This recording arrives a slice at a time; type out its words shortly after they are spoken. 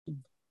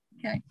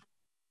Okay.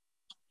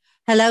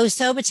 Hello,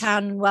 Sobertown,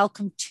 and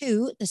welcome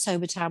to the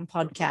Sobertown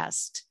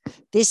podcast.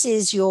 This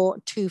is your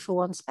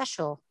 2-for-1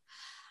 special.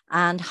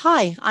 And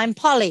hi, I'm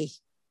Polly.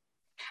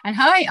 And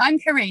hi, I'm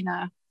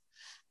Karina.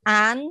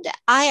 And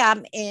I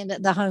am in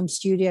the home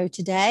studio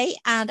today,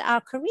 and our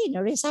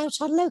Karina is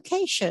out on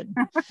location.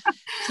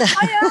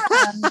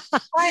 I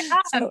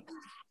am.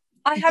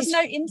 I have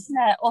no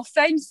internet or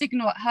phone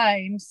signal at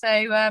home. So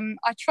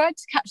I tried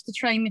to catch the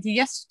train with you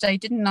yesterday,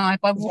 didn't I,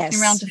 by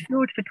walking around the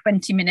field for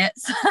 20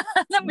 minutes.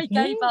 Then we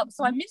gave up,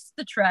 so I missed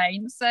the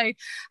train. So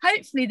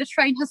hopefully the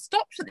train has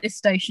stopped at this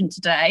station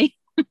today.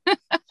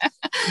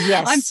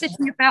 Yes. I'm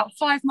sitting about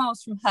 5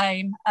 miles from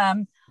home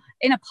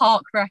in a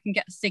park where I can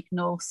get a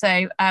signal.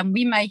 So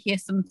we may hear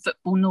some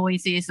football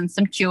noises and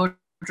some children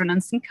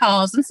and some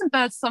cars and some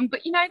bird song,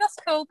 but that's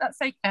cool. That's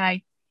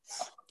okay.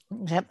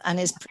 Yep, and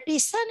it's pretty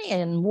sunny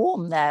and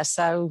warm there,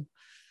 so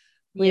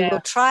we will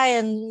try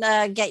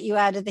and get you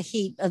out of the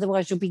heat,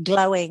 otherwise you'll be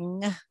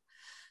glowing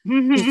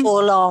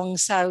before long.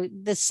 So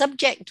the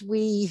subject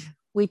we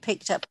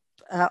picked up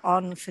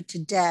on for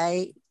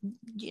today,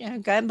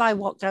 going by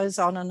what goes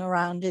on and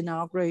around in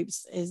our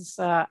groups, is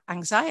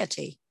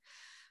anxiety.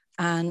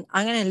 And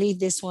I'm going to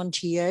leave this one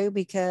to you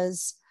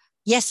because,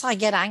 yes, I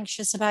get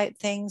anxious about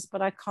things,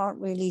 but I can't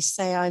really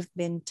say I've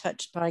been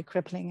touched by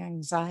crippling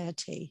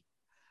anxiety.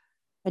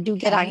 I do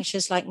get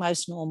anxious like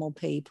most normal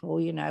people,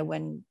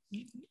 when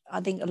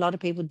I think a lot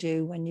of people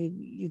do when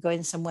you go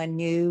in somewhere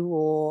new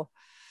or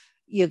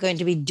you're going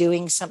to be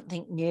doing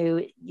something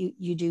new,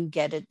 you do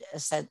get a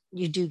sense,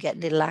 you do get a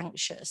little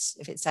anxious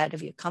if it's out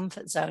of your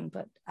comfort zone.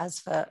 But as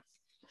for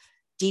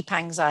deep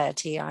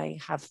anxiety, I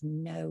have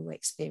no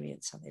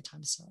experience of it.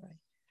 I'm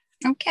sorry.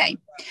 Okay.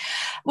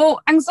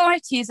 Well,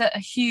 anxiety is a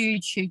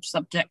huge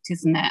subject,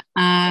 isn't it?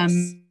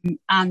 Yes.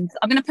 And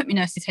I'm going to put my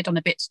nurse's head on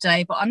a bit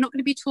today, but I'm not going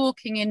to be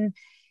talking in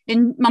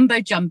mumbo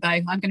jumbo.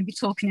 I'm going to be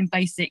talking in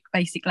basic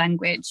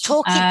language.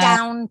 Talk it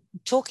down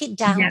to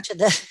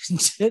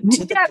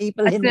the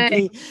people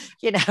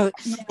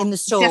in the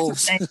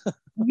stalls.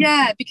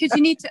 Yeah, because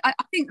you need to, I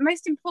think the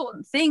most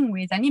important thing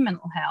with any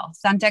mental health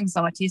and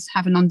anxiety is to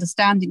have an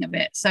understanding of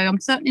it. So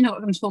I'm certainly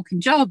not going to talk in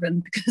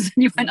jargon because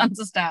then you won't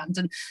understand,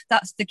 and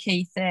that's the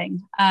key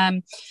thing.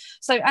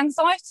 So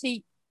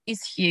anxiety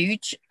is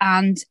huge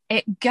and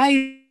it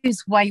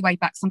goes way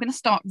back. So I'm going to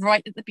start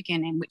right at the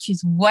beginning, which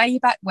is way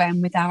back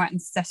when with our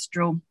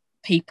ancestral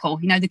people,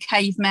 the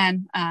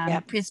cavemen,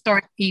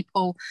 prehistoric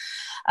people,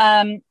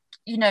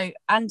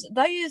 and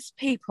those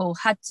people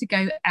had to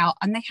go out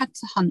and they had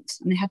to hunt,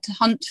 and they had to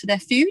hunt for their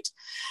food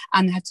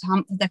and they had to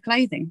hunt for their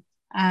clothing.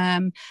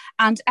 And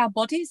our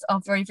bodies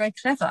are very, very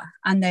clever,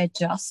 and they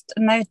adjust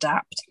and they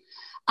adapt.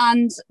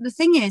 And the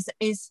thing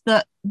is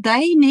that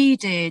they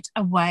needed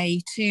a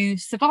way to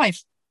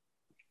survive.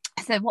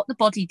 So what the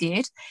body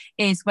did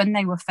is when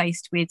they were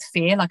faced with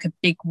fear, like a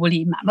big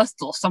woolly mammoth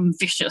or some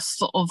vicious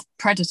sort of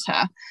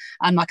predator,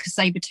 and like a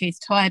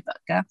saber-toothed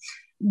tiger,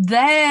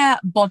 their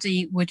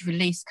body would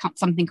release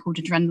something called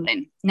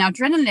adrenaline. Now,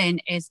 adrenaline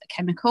is a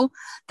chemical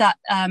that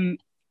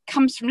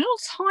comes from little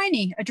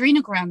tiny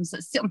adrenal glands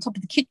that sit on top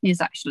of the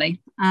kidneys,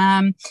 actually.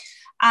 And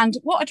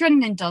what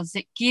adrenaline does,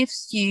 it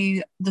gives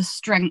you the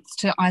strength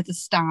to either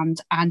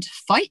stand and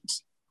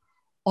fight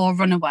or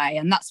run away.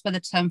 And that's where the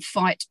term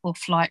fight or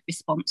flight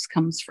response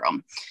comes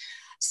from.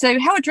 So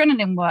how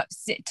adrenaline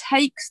works, it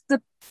takes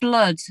the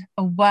blood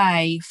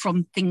away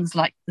from things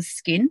like the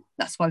skin.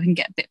 That's why we can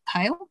get a bit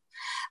pale.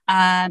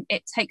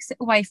 It takes it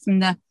away from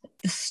the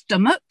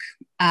stomach.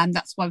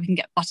 That's why we can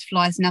get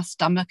butterflies in our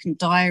stomach and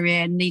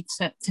diarrhea and need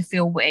to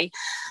feel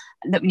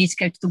that we need to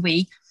go to the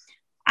wee.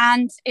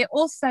 And it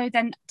also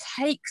then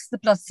takes the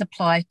blood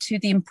supply to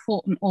the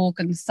important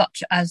organs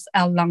such as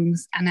our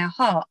lungs and our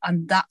heart.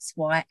 And that's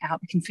why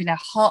we can feel our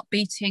heart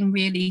beating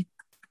really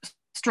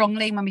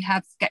strongly when we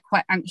get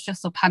quite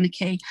anxious or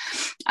panicky,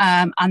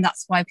 and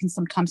that's why we can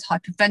sometimes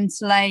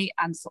hyperventilate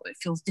and sort of it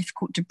feels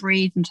difficult to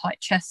breathe and tight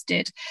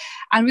chested.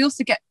 And we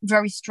also get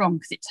very strong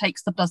because it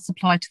takes the blood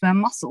supply to our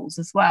muscles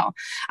as well.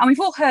 And we've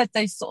all heard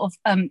those sort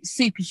of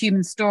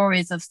superhuman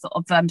stories of sort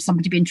of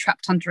somebody being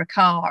trapped under a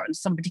car and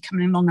somebody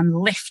coming along and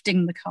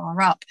lifting the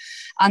car up,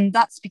 and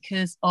that's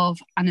because of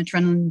an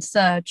adrenaline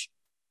surge.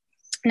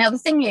 Now the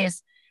thing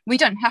is, we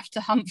don't have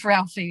to hunt for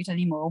our food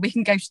anymore. We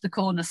can go to the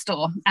corner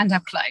store and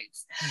have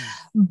clothes.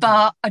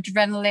 But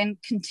adrenaline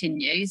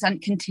continues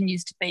and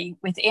continues to be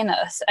within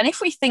us. And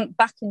if we think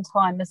back in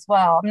time as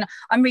well,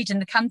 I'm reading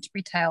the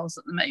Canterbury Tales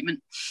at the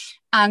moment.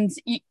 And,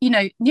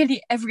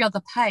 nearly every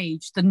other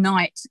page, the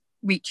knight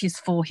reaches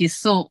for his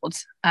sword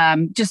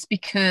just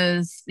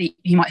because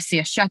he might see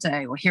a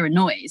shadow or hear a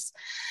noise.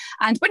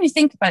 And when you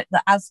think about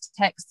the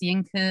Aztecs, the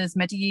Incas,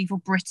 medieval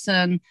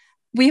Britain,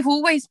 we've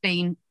always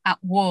been at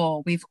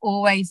war. We've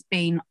always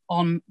been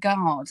on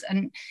guard.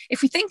 And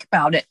if we think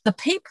about it, the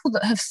people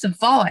that have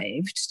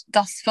survived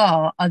thus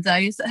far are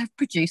those that have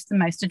produced the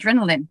most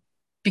adrenaline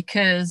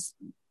because,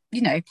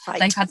 they've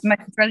had the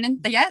most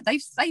adrenaline.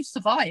 They've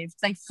survived.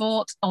 They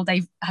fought or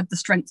they've had the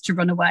strength to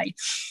run away.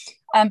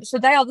 So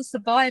they are the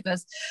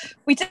survivors.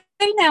 We do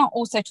now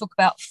also talk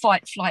about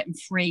fight, flight, and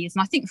freeze.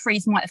 And I think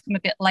freeze might have come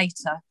a bit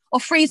later, or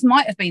freeze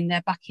might have been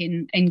there back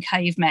in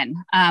cavemen.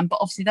 But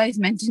obviously those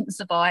men didn't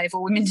survive,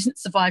 or women didn't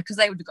survive because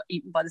they would have got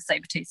eaten by the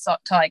saber-toothed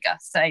tiger.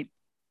 So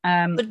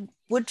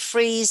would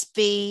freeze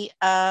be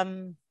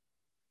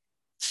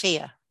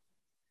fear?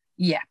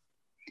 Yeah.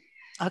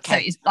 Okay.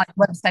 So it's like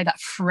when I say that,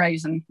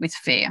 frozen with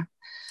fear.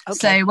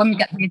 Okay. So when we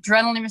get the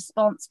adrenaline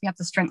response, we have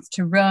the strength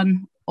to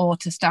run or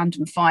to stand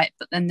and fight.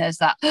 But then there's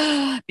that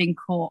being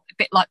caught, a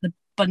bit like the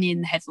bunny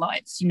in the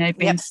headlights,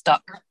 being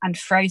stuck and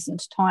frozen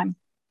to time.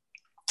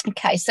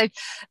 Okay, so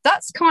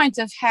that's kind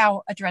of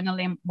how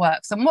adrenaline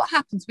works. And what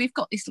happens, we've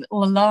got this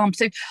little alarm.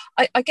 So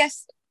I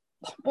guess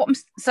what I'm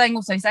saying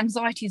also is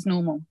anxiety is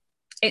normal.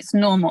 It's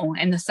normal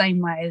in the same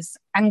way as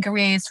anger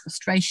is,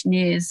 frustration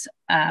is,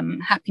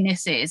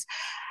 happiness is.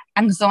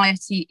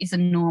 Anxiety is a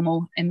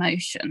normal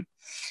emotion.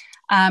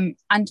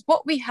 And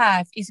what we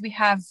have is we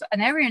have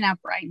an area in our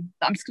brain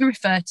that I'm just going to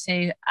refer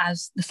to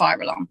as the fire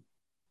alarm.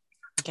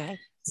 Okay.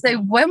 So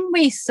when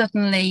we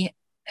suddenly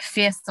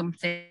fear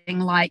something,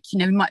 like,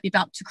 we might be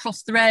about to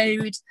cross the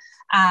road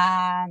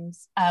and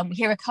we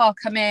hear a car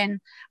come in,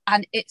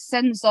 and it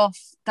sends off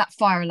that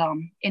fire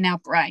alarm in our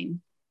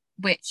brain,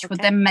 which would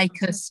then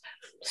make us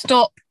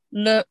stop,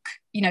 look,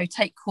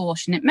 take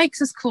caution. It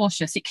makes us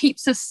cautious. It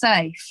keeps us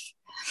safe.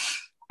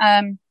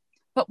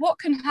 But what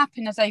can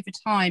happen as over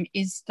time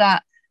is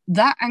that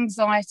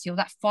anxiety or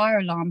that fire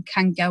alarm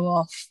can go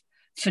off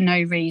for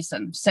no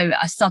reason. So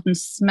a sudden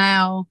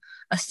smell,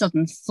 a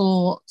sudden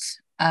thought,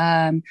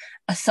 a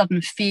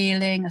sudden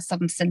feeling, a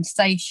sudden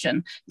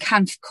sensation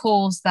can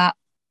cause that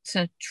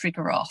to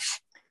trigger off.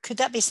 Could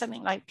that be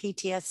something like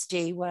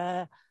PTSD,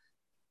 where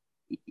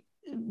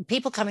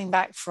people coming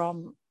back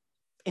from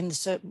in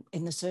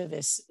the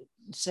service,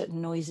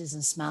 certain noises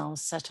and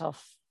smells set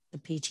off the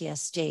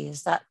PTSD?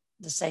 Is that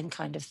the same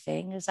kind of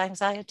thing as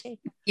anxiety?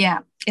 Yeah,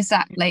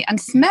 exactly.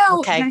 And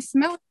smell,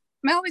 smell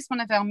is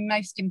one of our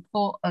most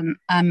important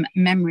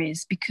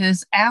memories,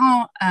 because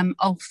our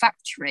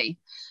olfactory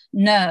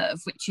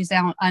nerve, which is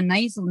our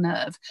nasal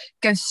nerve,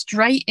 goes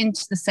straight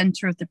into the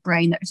center of the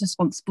brain that is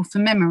responsible for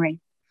memory.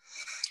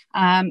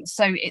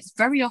 So it's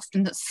very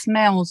often that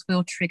smells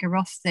will trigger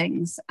off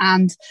things.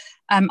 And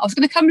I was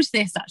going to come to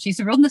this actually,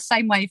 so we're on the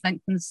same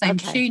wavelength and the same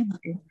tune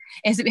here,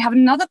 is that we have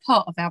another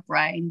part of our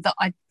brain that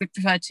I would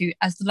refer to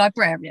as the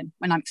librarian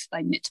when I'm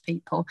explaining it to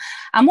people.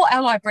 And what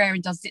our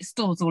librarian does is it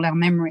stores all our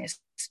memories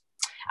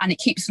and it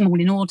keeps them all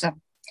in order.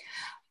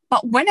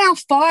 But when our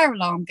fire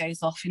alarm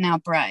goes off in our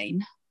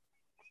brain,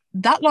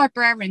 that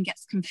librarian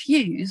gets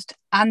confused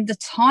and the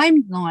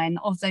timeline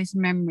of those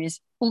memories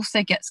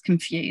also gets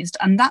confused.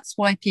 And that's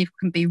why people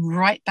can be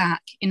right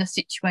back in a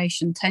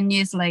situation 10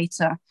 years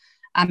later,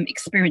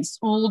 experience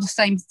all the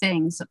same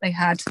things that they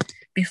had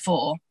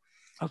before.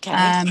 Okay.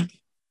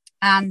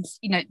 And,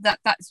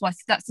 that's why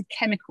that's a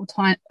chemical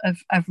type of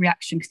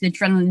reaction, because the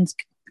adrenaline's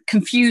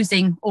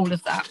confusing all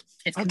of that.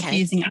 It's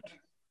confusing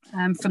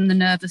from the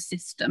nervous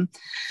system.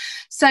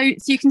 So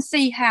you can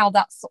see how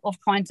that sort of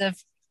kind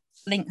of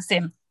links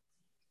in.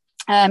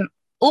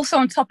 Also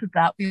on top of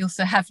that, we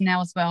also have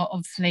now as well,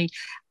 obviously,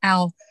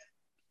 our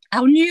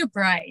new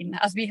brain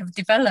as we have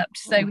developed.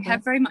 So we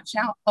have very much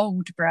our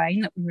old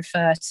brain that we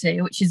refer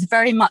to, which is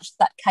very much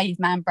that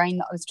caveman brain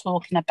that I was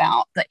talking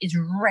about, that is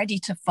ready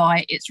to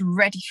fight, it's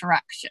ready for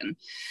action.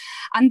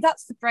 And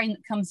that's the brain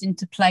that comes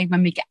into play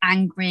when we get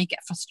angry,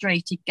 get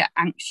frustrated, get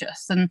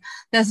anxious. And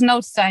there's an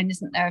old saying,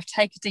 isn't there, of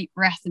take a deep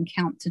breath and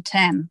count to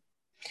 10.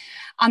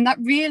 And that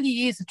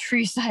really is a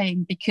true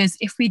saying, because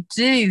if we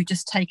do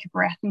just take a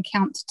breath and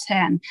count to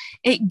 10,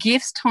 it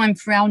gives time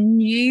for our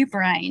new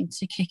brain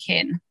to kick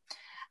in.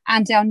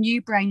 And our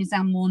new brain is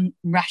our more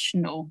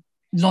rational,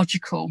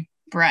 logical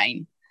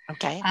brain.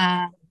 Okay.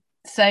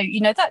 So,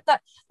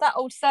 that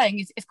old saying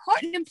is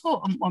quite an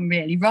important one,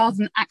 really, rather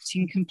than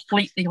acting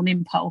completely on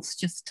impulse,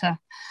 just to...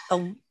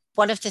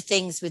 One of the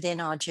things within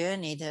our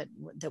journey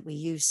that we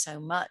use so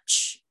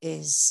much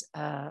is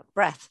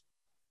breath.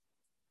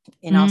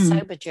 In our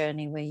sober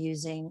journey, we're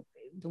using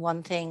the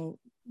one thing,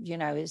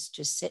 is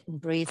just sit and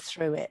breathe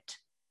through it.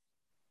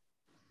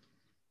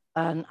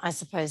 And I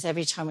suppose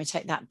every time we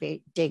take that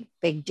big,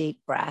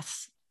 deep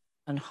breath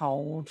and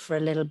hold for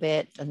a little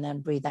bit and then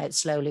breathe out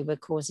slowly, we're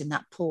causing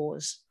that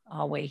pause,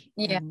 are we?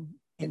 Yeah.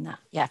 In that.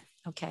 Yeah.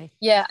 Okay.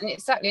 Yeah, and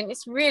exactly. And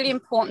it's really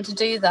important to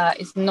do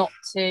that, is not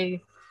to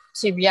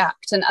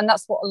react, and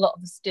that's what a lot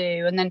of us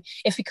do. And then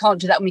if we can't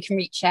do that, we can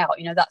reach out.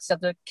 That's the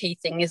other key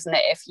thing, isn't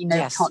it? If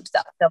yes. We can't do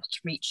that ourselves, to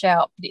reach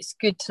out. But it's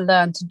good to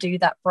learn to do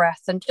that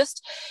breath and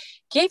just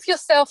give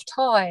yourself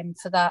time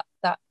for that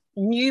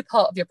new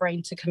part of your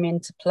brain to come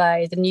into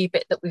play, the new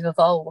bit that we've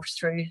evolved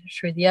through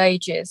the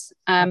ages.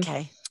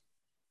 Okay.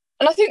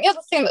 And I think the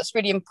other thing that's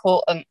really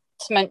important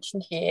to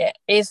mention here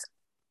is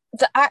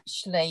that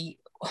actually,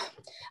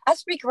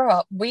 as we grow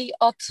up, we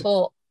are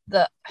taught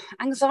that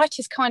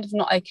anxiety is kind of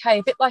not okay,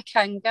 a bit like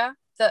anger,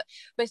 that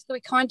we're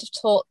kind of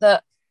taught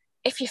that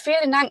if you're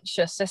feeling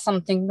anxious, there's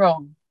something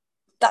wrong.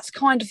 That's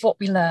kind of what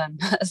we learn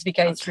as we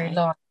go through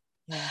life.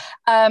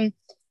 Yeah.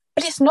 But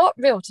But it's not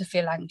real to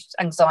feel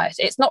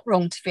anxiety. It's not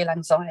wrong to feel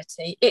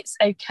anxiety. It's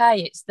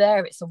okay. It's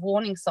there. It's a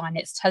warning sign.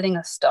 It's telling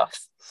us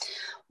stuff.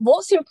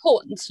 What's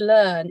important to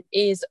learn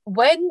is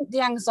when the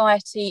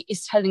anxiety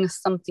is telling us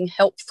something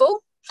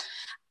helpful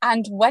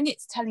and when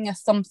it's telling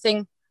us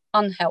something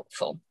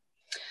unhelpful.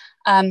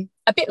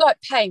 A bit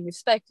like pain, we've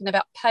spoken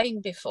about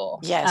pain before.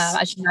 Yes.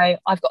 As you know,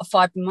 I've got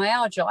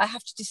fibromyalgia. I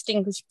have to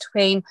distinguish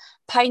between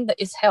pain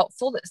that is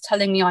helpful, that's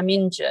telling me I'm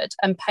injured,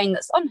 and pain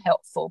that's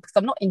unhelpful because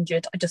I'm not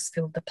injured, I just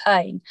feel the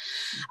pain.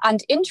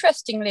 And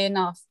interestingly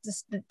enough,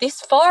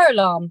 this fire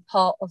alarm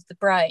part of the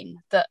brain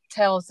that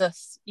tells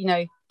us,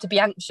 to be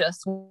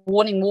anxious,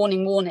 warning,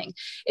 warning, warning,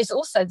 is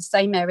also the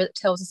same area that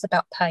tells us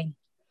about pain.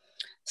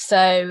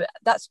 So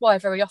that's why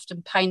very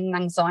often pain and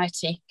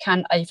anxiety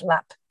can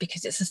overlap,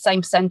 because it's the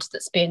same centre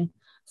that's been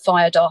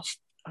fired off.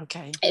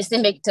 Okay. It's the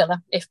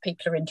amygdala, if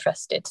people are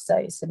interested. So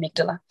it's the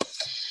amygdala.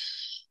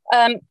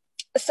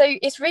 So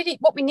it's really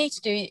what we need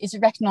to do is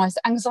recognise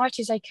that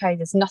anxiety is okay.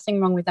 There's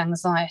nothing wrong with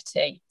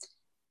anxiety.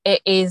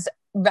 It is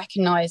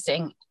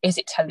recognising, is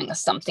it telling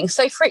us something?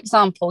 So, for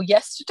example,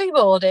 yesterday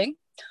morning,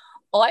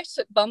 I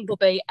took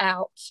Bumblebee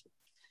out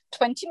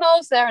 20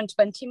 miles there and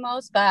 20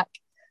 miles back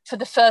for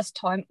the first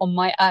time on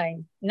my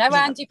own. No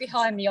Andy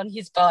behind me on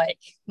his bike.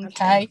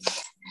 Okay.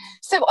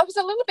 So I was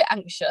a little bit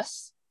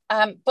anxious,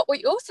 but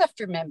we also have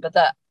to remember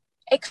that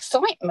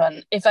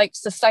excitement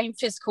evokes the same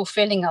physical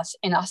feeling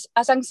in us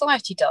as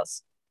anxiety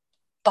does.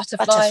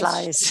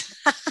 Butterflies.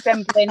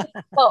 Trembling,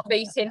 heart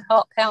beating,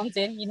 heart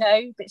pounding,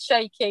 a bit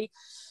shaky.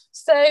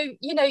 So,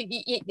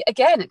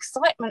 again,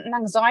 excitement and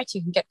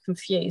anxiety can get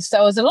confused. So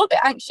I was a little bit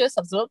anxious,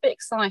 I was a little bit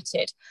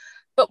excited.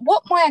 But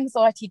what my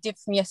anxiety did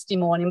for me yesterday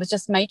morning was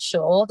just made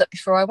sure that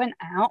before I went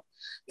out,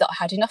 that I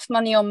had enough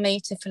money on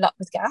me to fill up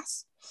with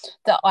gas,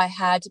 that I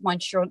had my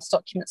insurance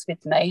documents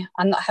with me,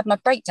 and that I had my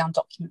breakdown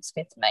documents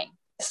with me.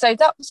 So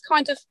that was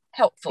kind of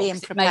helpful.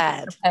 Being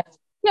prepared.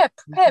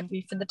 Prepared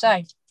me for the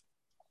day.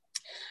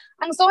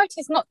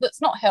 Anxiety that's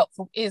not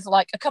helpful is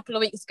like a couple of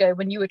weeks ago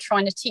when you were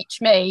trying to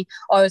teach me.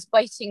 I was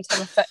waiting to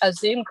have a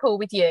Zoom call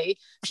with you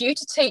for you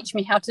to teach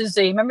me how to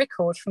Zoom and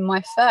record from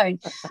my phone,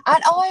 and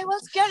I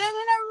was getting in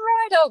a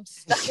right old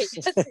state,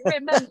 as you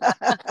remember.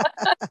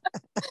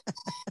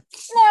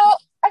 Now,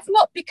 it's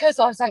not because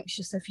I was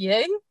anxious of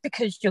you,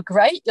 because you're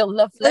great, you're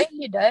lovely,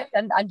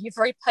 and you're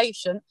very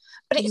patient.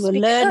 But it's you were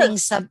learning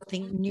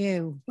something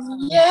new.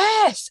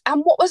 Yes.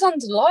 And what was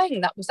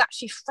underlying that was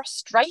actually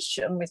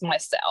frustration with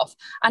myself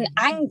and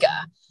anger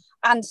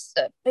and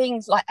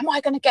things like, am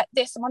I going to get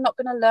this? Am I not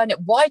going to learn it?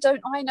 Why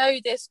don't I know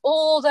this?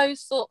 All those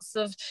sorts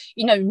of,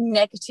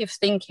 negative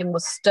thinking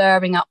was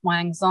stirring up my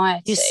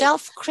anxiety. Your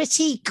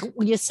self-critic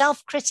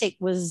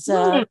was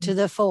to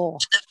the fore.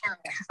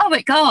 Oh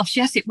my gosh,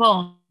 yes, it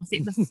was.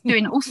 It was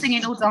doing all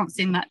singing, all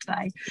dancing that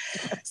day.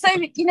 So,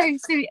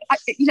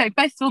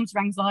 both forms of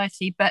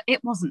anxiety, but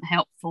it wasn't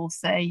helpful.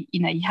 So,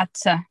 you had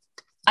to,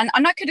 and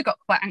I could have got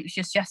quite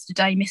anxious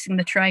yesterday missing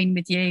the train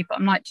with you, but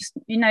I'm like, just,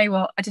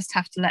 what, I just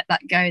have to let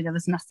that go. There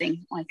was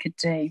nothing I could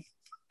do.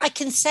 I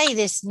can say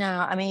this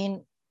now. I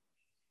mean,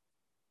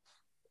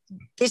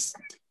 this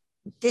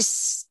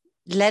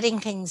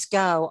letting things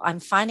go, I'm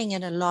finding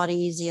it a lot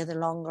easier the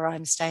longer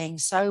I'm staying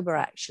sober,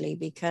 actually,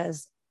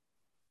 because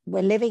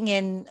we're living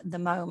in the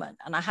moment.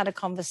 And I had a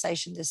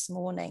conversation this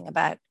morning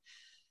about,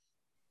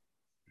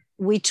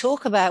 we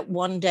talk about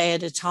one day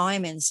at a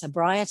time in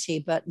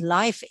sobriety, but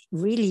life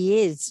really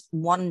is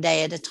one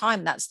day at a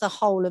time. That's the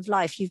whole of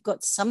life. You've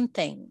got some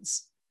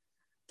things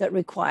that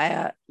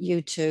require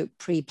you to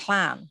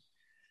pre-plan,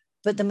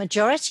 but the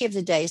majority of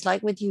the days,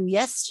 like with you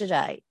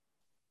yesterday,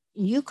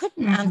 you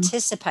couldn't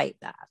anticipate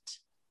that.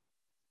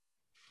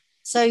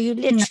 So you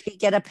literally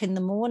get up in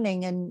the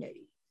morning and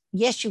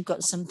yes, you've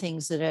got some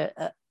things that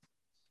are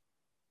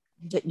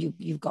that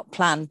you've got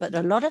planned, but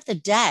a lot of the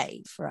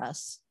day for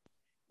us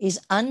is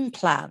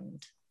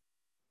unplanned.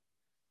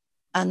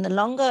 And the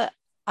longer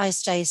I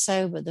stay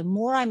sober, the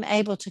more I'm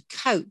able to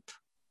cope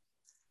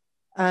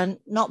and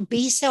not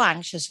be so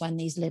anxious when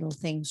these little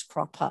things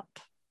crop up.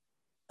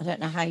 I don't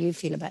know how you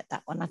feel about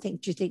that one. Do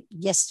you think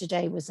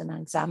yesterday was an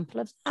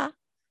example of that?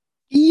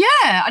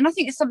 Yeah, and I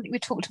think it's something we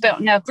talked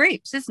about in our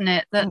groups, isn't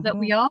it? That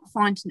we are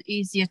finding it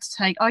easier to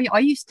take. I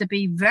used to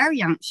be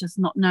very anxious,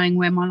 not knowing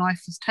where my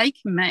life was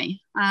taking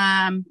me.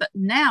 But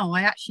now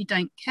I actually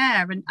don't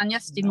care. And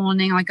yesterday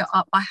morning I got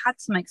up, I had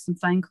to make some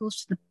phone calls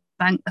to the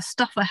bank, the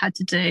stuff I had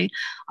to do.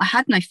 I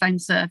had no phone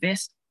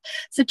service.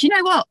 So do you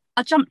know what?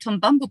 I jumped on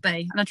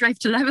Bumblebee and I drove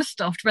to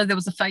Lowestoft where there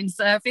was a phone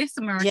service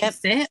and where I could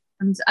sit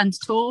and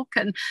talk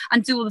and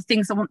do all the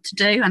things I want to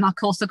do. And of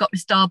course, I got my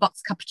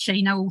Starbucks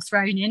cappuccino all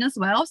thrown in as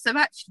well. So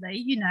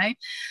actually,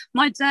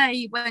 my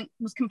day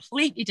was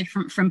completely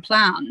different from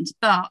planned,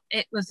 but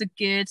it was a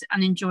good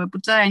and enjoyable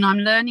day. And I'm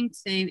learning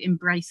to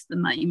embrace the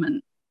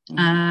moment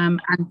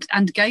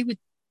and go with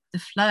the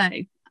flow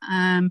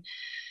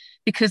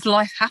because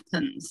life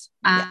happens.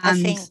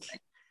 And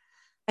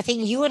I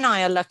think you and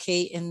I are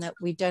lucky in that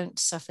we don't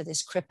suffer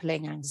this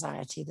crippling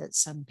anxiety that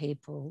some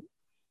people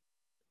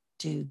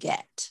do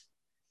get.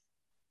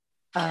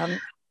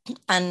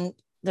 And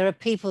there are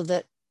people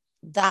that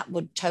that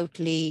would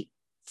totally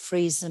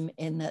freeze them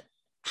in that.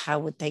 How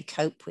would they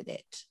cope with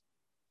it?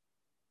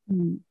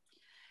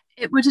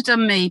 It would have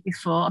done me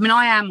before. I mean,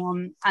 I am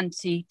on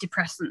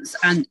antidepressants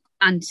and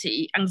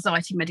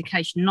anti-anxiety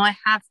medication, and I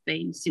have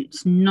been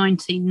since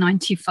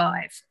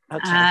 1995.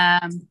 Okay.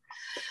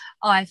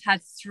 I've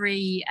had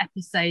 3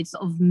 episodes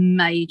of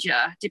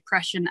major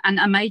depression and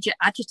a major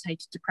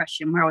agitated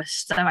depression where I was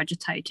so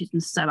agitated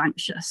and so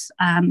anxious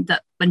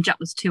that when Jack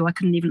was 2, I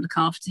couldn't even look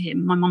after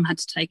him. My mum had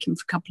to take him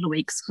for a couple of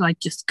weeks because I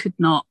just could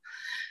not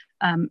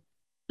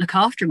look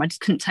after him. I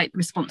just couldn't take the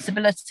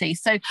responsibility.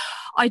 So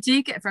I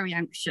do get very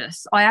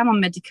anxious. I am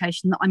on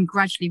medication that I'm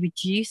gradually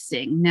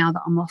reducing now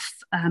that I'm off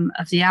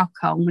of the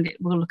alcohol.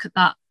 We'll look at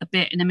that a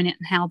bit in a minute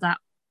and how that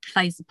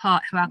plays a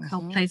part, how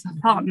alcohol plays a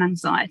part in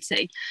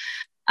anxiety.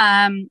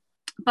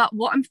 But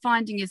what I'm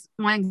finding is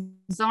my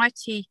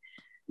anxiety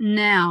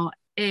now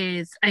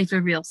is over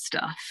real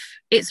stuff.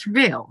 It's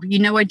real.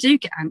 I do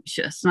get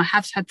anxious, and I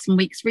have had some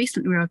weeks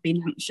recently where I've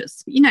been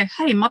anxious. But,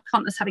 hey, my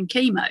partner's having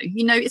chemo.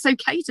 It's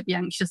okay to be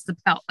anxious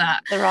about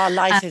that. There are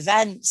life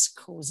events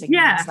causing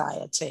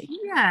anxiety.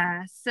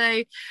 Yeah.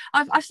 So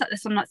I've sat there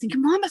some nights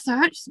thinking, why am I so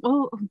anxious?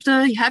 Well,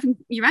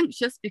 you're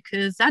anxious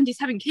because Andy's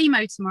having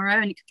chemo tomorrow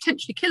and it could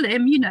potentially kill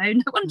him. No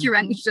wonder you're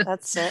anxious.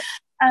 That's it.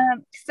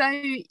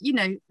 So,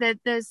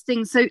 there's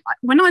things. So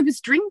when I was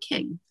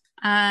drinking,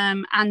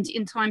 and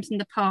in times in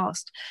the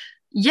past,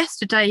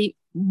 yesterday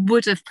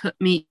would have put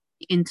me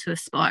into a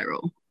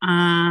spiral.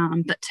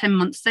 But 10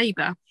 months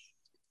sober,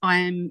 I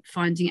am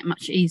finding it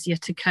much easier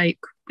to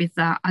cope with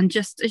that. And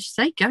just, as you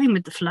say, going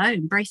with the flow,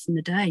 embracing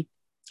the day.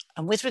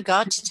 And with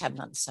regard to 10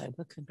 months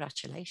sober,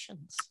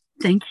 congratulations.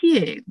 Thank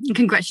you. And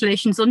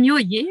congratulations on your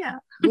year.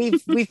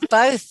 We've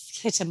both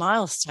hit a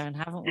milestone,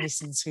 haven't we,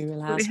 since we were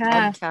last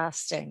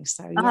podcasting?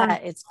 So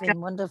it's been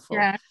wonderful.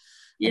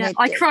 Yeah,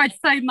 I cried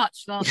so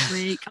much last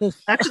week.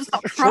 I couldn't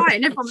stop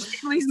crying. Everyone was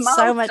hitting these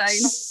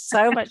milestones.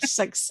 So much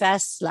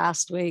success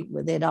last week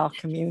within our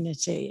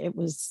community. It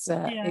was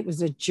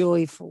a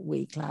joyful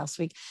week last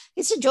week.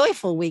 It's a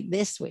joyful week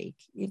this week.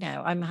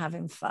 I'm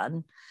having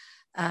fun,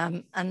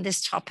 and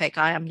this topic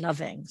I am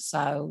loving.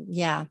 So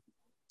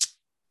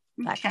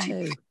back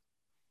to.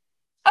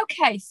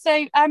 Okay,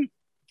 so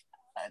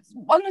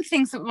one of the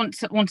things that we want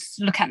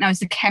to look at now is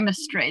the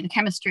chemistry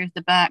of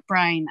the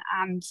brain.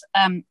 And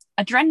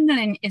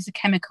adrenaline is a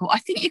chemical. I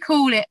think you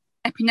call it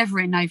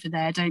epinephrine over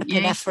there, don't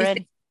you?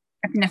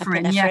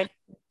 Epinephrine.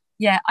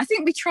 Yeah. I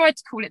think we tried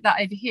to call it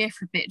that over here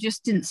for a bit. It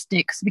just didn't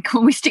stick. So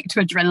we stick to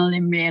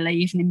adrenaline, really,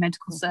 even in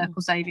medical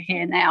circles over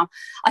here now.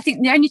 I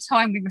think the only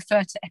time we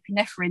refer to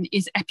epinephrine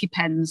is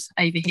EpiPens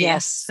over here.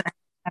 Yes.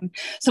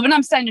 So when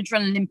I'm saying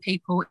adrenaline,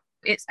 people,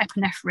 it's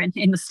epinephrine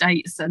in the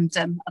States and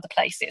other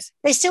places.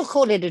 They still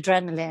call it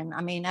adrenaline. I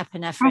mean,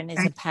 epinephrine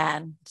is a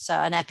pen, so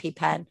an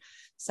EpiPen.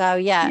 So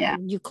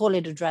you call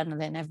it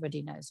adrenaline.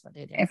 Everybody knows what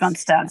it is. Everyone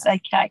understands.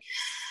 Okay.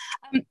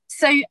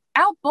 So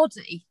our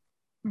body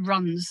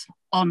runs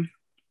on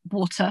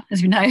water,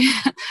 as we know,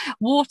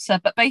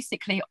 but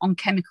basically on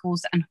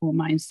chemicals and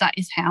hormones. That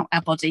is how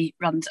our body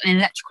runs, and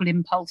electrical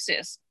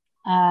impulses.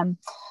 I'm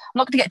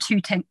not going to get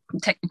too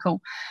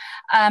technical.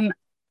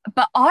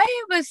 But I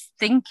was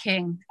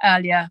thinking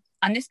earlier,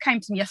 and this came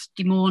to me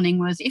yesterday morning,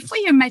 was if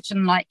we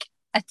imagine like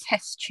a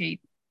test tube,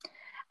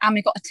 and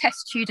we've got a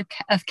test tube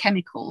of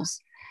chemicals,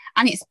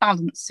 and it's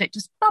balanced, so it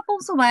just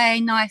bubbles away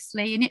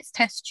nicely in its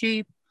test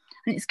tube,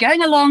 and it's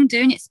going along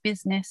doing its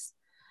business,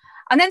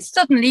 and then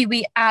suddenly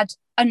we add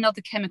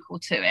another chemical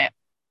to it,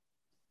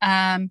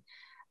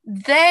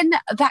 then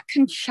that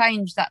can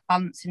change that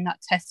balance in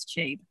that test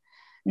tube.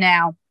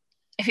 Now,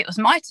 if it was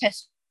my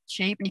test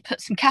tube and you put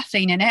some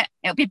caffeine in it,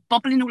 it'll be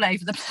bubbling all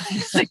over the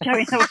place.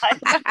 Going away.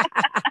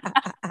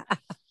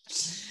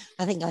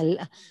 I think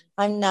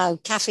I know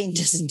caffeine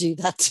doesn't do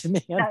that to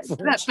me. But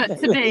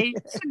to me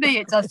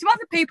it does. To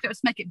other people, it would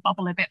make it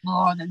bubble a bit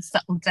more and then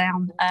settle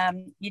down.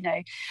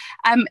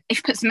 If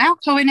you put some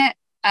alcohol in it,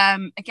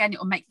 again, it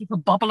will make people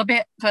bubble a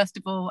bit first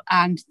of all,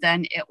 and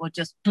then it will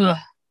just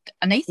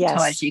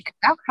anesthetize you.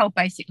 Alcohol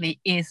basically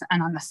is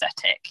an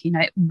anesthetic.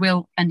 It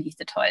will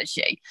anesthetize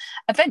you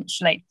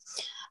eventually.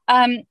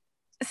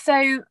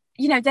 So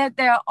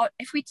there are,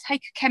 if we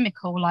take a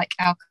chemical like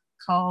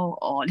alcohol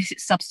or illicit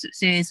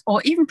substances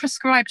or even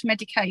prescribed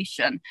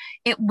medication,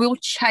 it will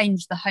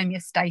change the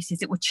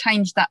homeostasis. It will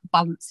change that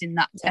balance in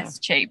that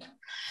test tube.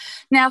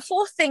 Now,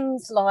 for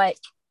things like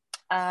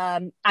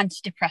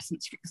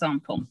antidepressants, for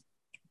example,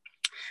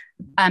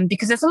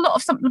 because there's a lot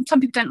of some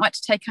people don't like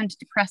to take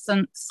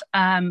antidepressants,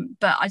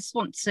 but I just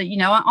want to,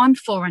 I'm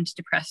for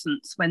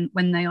antidepressants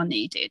when they are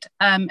needed,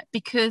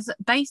 because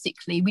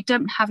basically we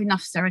don't have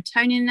enough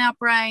serotonin in our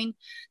brain.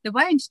 The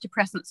way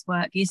antidepressants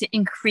work is it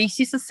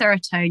increases the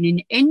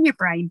serotonin in your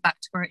brain back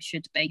to where it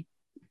should be.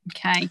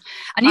 Okay,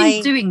 and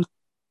in doing,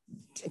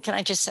 can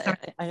I just say,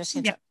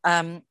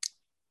 a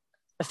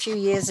few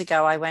years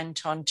ago I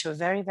went on to a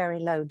very, very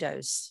low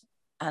dose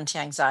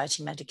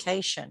anti-anxiety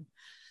medication.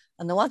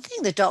 And the one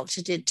thing the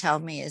doctor did tell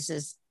me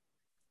is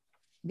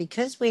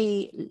because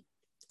we,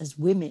 as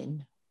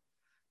women,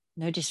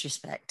 no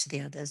disrespect to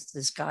the others.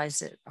 There's guys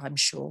that I'm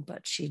sure,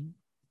 but she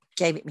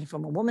gave it me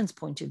from a woman's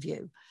point of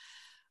view.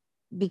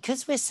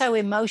 Because we're so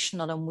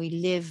emotional and we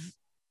live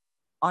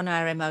on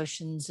our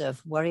emotions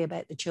of worry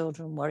about the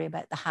children, worry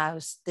about the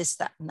house, this,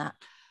 that, and that,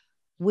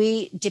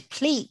 we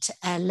deplete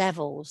our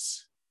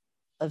levels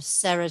of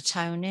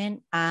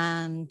serotonin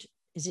and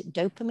is it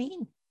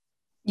dopamine?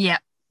 Yeah.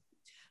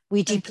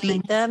 We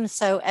deplete them.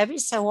 So every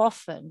so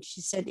often,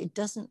 she said, it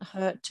doesn't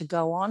hurt to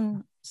go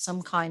on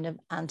some kind of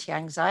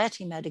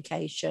anti-anxiety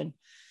medication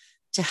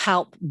to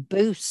help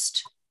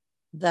boost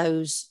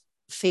those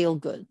feel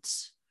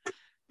goods.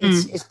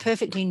 It's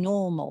perfectly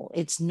normal.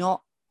 It's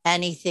not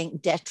anything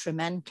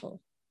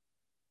detrimental.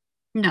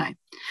 No,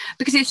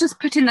 because it's just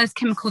putting those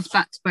chemicals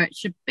back to where it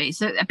should be.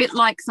 So a bit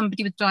like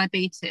somebody with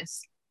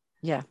diabetes.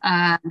 Yeah.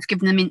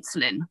 Giving them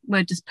insulin,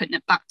 we're just putting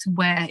it back to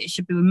where it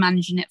should be. We're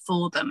managing it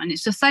for them, and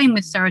it's the same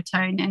with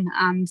serotonin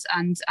and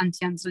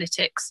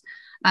anti-anxiolytics.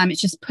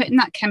 It's just putting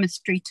that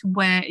chemistry to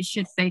where it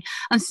should be.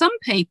 And some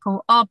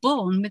people are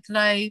born with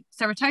low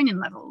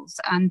serotonin levels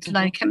and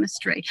low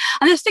chemistry,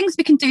 and there's things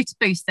we can do to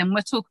boost them.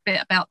 We'll talk a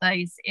bit about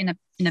those in a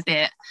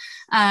bit.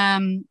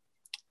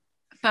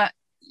 But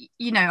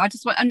you know, I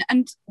just want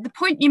and the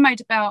point you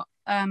made about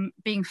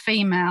being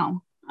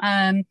female.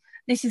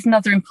 This is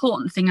another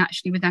important thing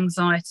actually with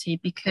anxiety,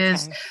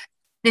 because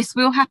this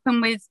will happen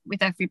with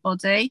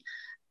everybody.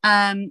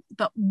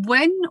 But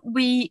when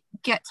we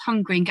get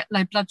hungry and get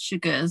low blood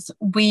sugars,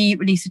 we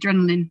release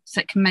adrenaline,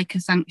 so it can make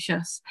us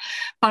anxious.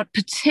 But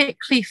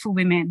particularly for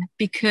women,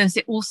 because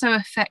it also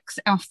affects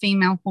our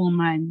female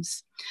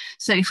hormones.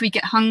 So if we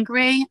get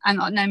hungry,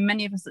 and I know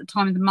many of us at the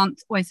time of the month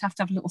always have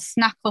to have a little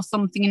snack or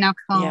something in our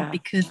car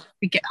because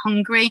we get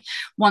hungry.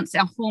 Once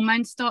our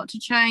hormones start to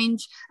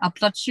change, our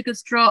blood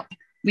sugars drop,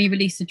 we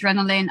release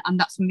adrenaline, and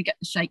that's when we get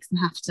the shakes and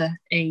have to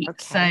eat.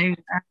 So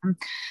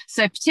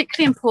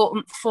particularly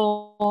important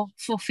for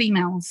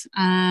females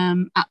at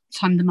the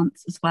time of the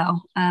month as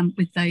well,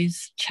 with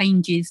those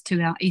changes to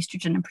our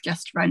estrogen and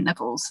progesterone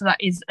levels. So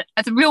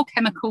that's a real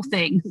chemical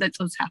thing that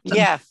does happen.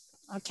 Yeah.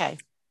 Okay.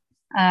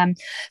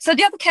 So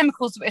the other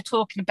chemicals that we're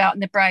talking about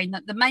in the brain,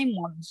 that the main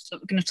ones that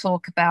we're going to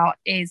talk about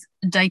is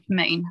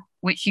dopamine,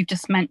 which you've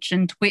just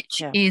mentioned,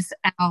 which is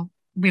our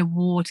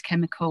reward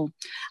chemical,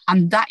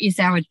 and that is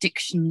our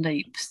addiction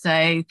loop.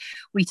 So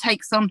we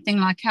take something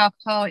like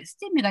alcohol, it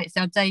stimulates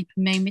our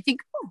dopamine, we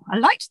think, oh, I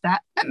liked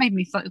that made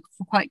me feel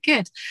quite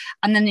good,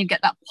 and then you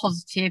get that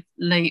positive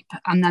loop,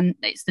 and then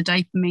it's the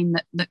dopamine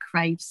that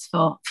craves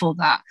for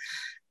that.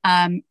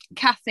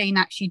 Caffeine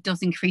actually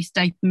does increase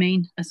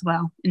dopamine as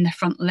well in the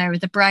frontal area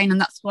of the brain, and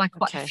that's why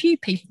quite a few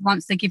people,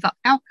 once they give up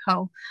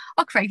alcohol,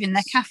 are craving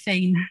their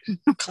caffeine.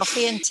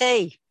 Coffee and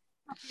tea,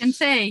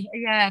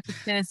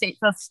 because it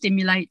does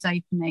stimulate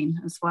dopamine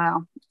as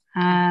well.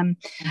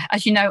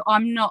 As you know,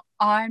 I'm not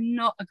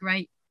a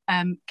great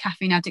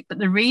caffeine addict, but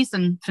the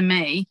reason for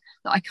me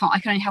that I can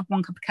only have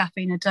 1 cup of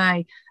caffeine a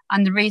day,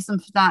 and the reason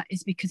for that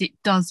is because it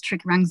does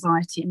trigger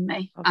anxiety in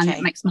me, and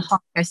it makes my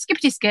heart go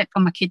skippity skip,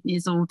 and my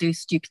kidneys all do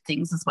stupid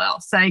things as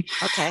well. So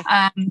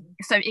a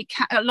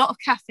lot of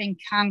caffeine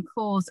can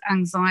cause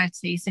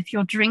anxiety. So if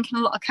you're drinking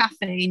a lot of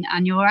caffeine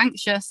and you're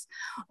anxious,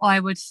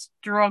 I would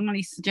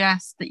strongly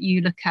suggest that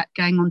you look at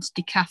going on to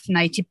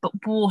decaffeinated, but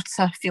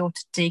water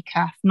filtered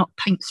decaf, not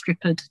paint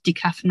strippered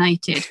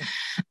decaffeinated.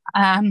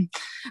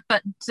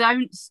 But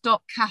don't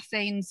stop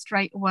caffeine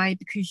straight away,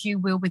 because you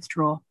will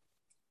withdraw.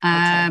 What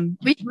am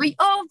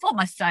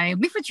I saying?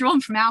 We've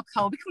withdrawn from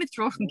alcohol. We can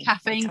withdraw from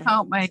caffeine,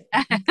 can't we?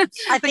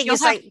 I think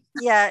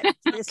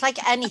it's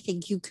like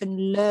anything you can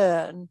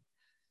learn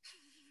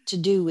to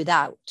do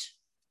without.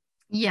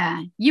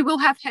 Yeah, you will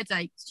have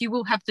headaches, you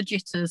will have the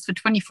jitters for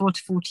 24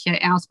 to 48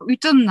 hours, but we've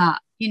done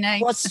that, you know.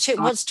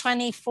 What's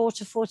 24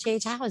 to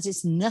 48 hours?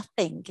 It's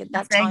nothing.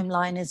 That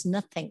timeline is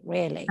nothing,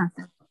 really.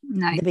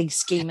 No. The big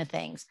scheme of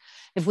things.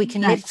 If we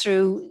can live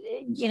through,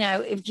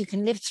 if you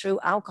can live through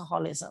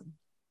alcoholism,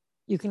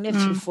 you can live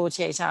through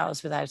 48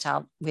 hours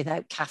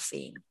without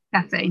caffeine.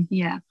 Caffeine,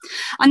 yeah.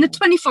 And the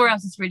 24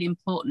 hours is really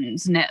important,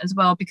 isn't it, as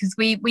well? Because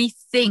we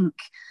think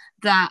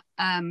that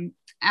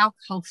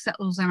alcohol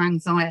settles our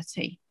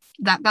anxiety.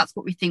 That's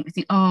what we think. We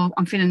think, oh,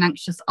 I'm feeling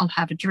anxious, I'll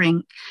have a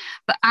drink.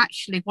 But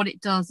actually what it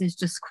does is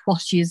just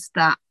quashes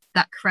that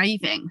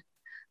craving.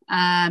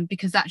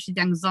 Because actually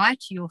the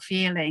anxiety you're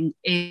feeling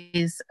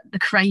is the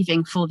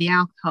craving for the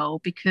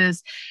alcohol,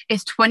 because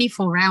it's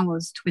 24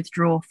 hours to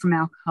withdraw from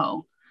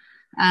alcohol.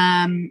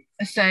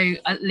 So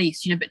at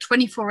least, but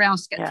 24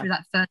 hours to get through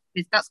that first,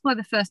 that's why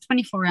the first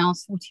 24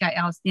 hours, 48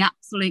 hours, the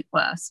absolute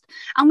worst.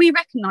 And we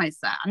recognize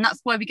that. And that's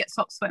why we get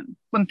stops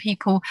when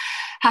people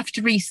have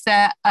to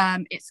reset.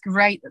 It's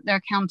great that they're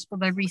accountable,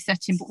 they're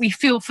resetting, but we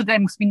feel for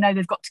them because we know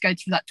they've got to go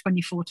through that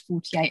 24 to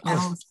 48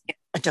 hours.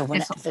 I don't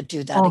want to ever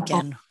do that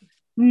again.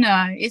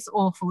 No, it's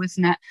awful,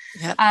 isn't it?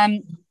 Yep.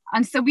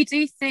 And so we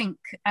do think,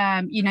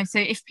 so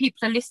if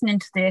people are listening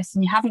to this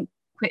and you haven't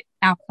quit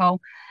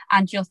alcohol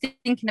and you're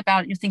thinking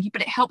about it, you're thinking,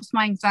 but it helps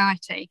my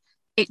anxiety.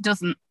 It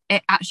doesn't.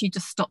 It actually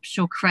just stops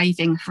your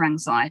craving for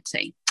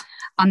anxiety.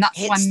 And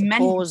that's why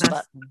many of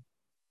us,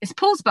 It's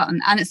pause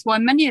button, and it's why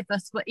many of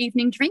us were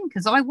evening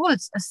drinkers. I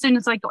was. As soon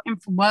as I got in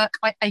from work,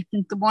 I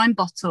opened the wine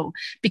bottle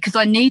because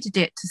I needed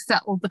it to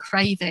settle the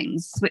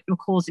cravings which were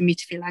causing me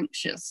to feel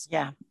anxious.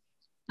 Yeah.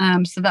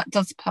 So that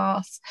does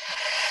pass.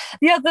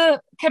 The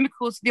other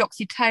chemicals, the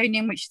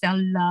oxytocin, which is our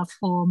love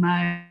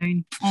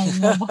hormone.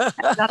 Oh,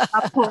 that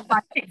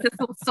hormone makes us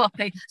all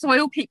soppy. So I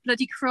all keep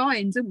bloody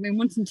crying, don't we,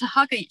 wanting to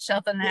hug each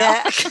other now.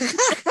 Yeah.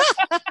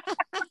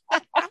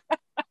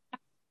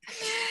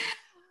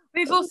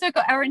 We've also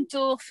got our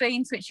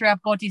endorphins, which are our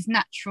body's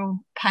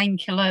natural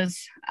painkillers.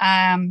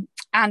 And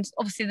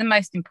obviously the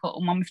most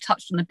important one we've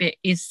touched on a bit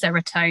is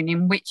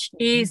serotonin, which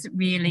is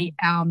really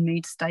our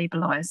mood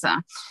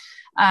stabilizer.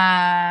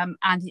 And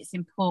it's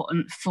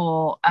important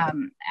for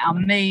our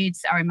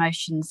moods, our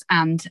emotions,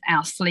 and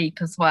our sleep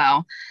as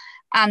well.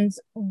 And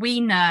we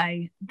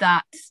know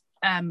that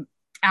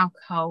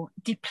alcohol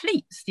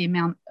depletes the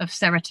amount of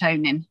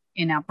serotonin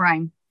in our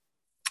brain.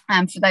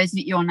 And for those of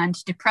you on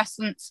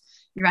antidepressants,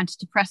 your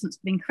antidepressants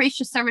will increase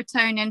your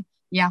serotonin.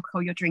 The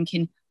alcohol you're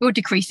drinking will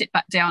decrease it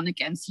back down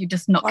again. So you're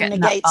just not getting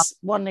that up.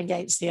 One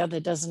negates the other,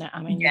 doesn't it?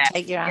 I mean, you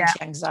take your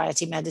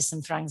anti-anxiety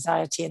medicine for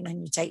anxiety, and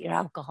then you take your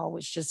alcohol,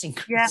 which just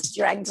increases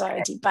your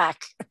anxiety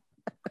back.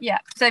 Yeah.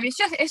 So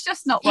it's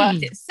just not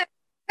worth it. So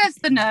there's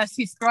the nurse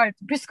who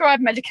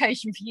prescribed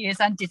medication for years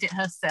and did it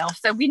herself.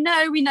 So we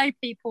know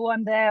people.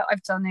 I'm there.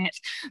 I've done it.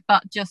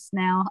 But just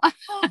now,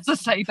 as a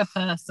safer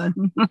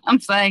person, I'm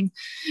saying,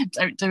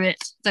 don't do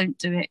it. Don't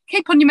do it.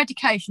 Keep on your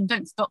medication.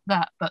 Don't stop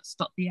that, but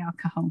stop the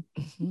alcohol.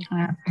 Do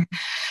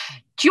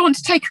you want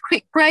to take a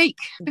quick break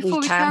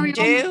before we carry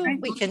on?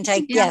 We can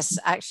take, yes,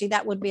 actually,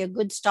 that would be a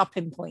good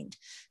stopping point,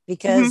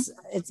 because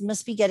it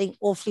must be getting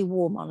awfully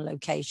warm on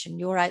location.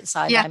 You're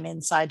outside, I'm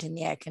inside in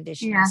the air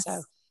conditioner. Yes.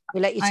 So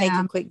we'll let you take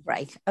a quick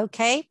break.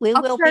 Okay, we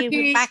will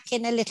be back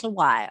in a little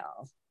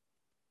while.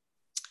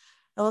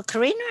 Well,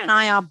 Karina and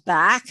I are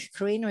back.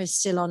 Karina is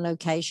still on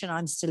location.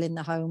 I'm still in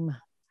the home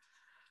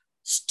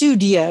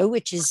studio,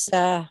 which is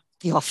the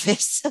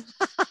office.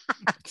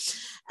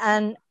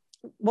 And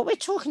what we're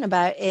talking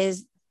about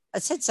is, I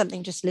said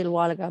something just a little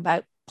while ago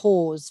about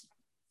pause.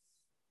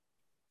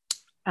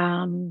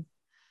 And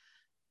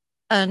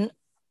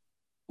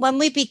when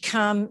we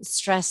become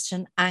stressed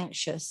and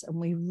anxious and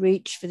we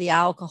reach for the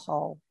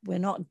alcohol, we're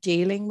not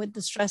dealing with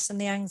the stress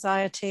and the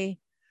anxiety.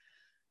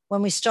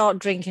 When we start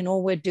drinking,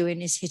 all we're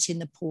doing is hitting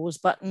the pause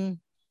button.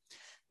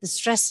 The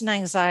stress and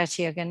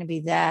anxiety are going to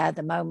be there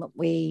the moment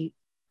we,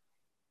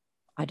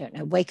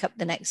 wake up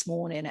the next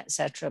morning,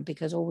 etc.,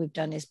 because all we've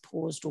done is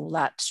paused all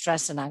that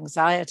stress and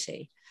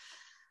anxiety.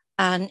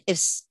 And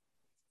if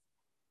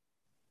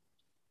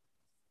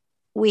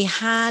we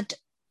had,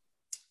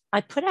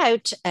 I put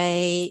out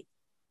a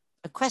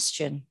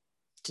question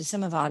to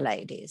some of our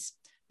ladies,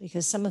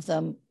 because some of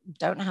them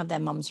don't have their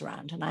mums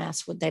around, and I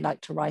asked would they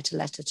like to write a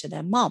letter to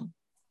their mum.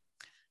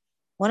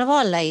 One of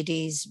our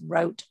ladies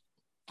wrote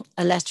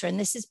a letter, and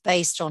this is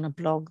based on a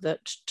blog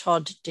that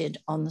Todd did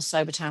on the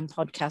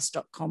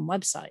sobertownpodcast.com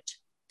website.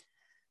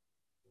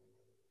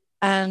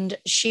 And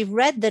she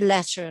read the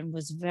letter and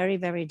was very,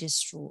 very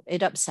distraught.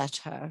 It upset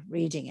her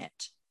reading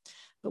it.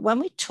 But when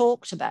we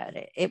talked about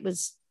it, it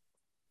was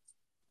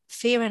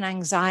fear and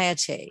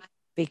anxiety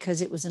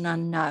because it was an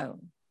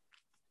unknown.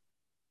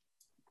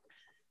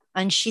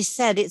 And she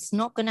said, it's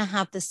not going to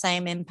have the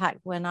same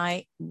impact when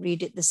I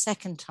read it the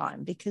second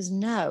time, because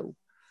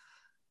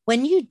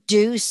when you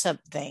do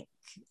something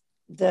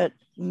that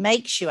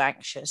makes you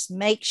anxious,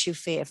 makes you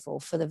fearful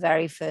for the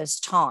very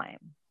first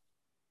time,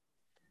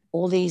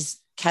 all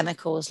these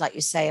chemicals, like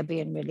you say, are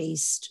being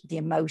released, the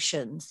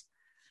emotions,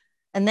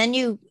 and then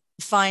you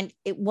find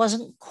it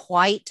wasn't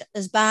quite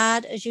as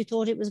bad as you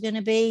thought it was going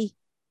to be.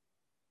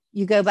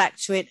 You go back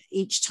to it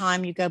each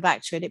time you go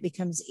back to it, it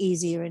becomes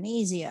easier and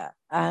easier,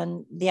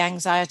 and the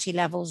anxiety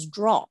levels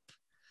drop.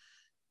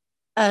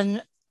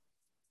 And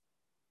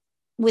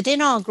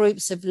within our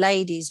groups of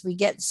ladies, we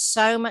get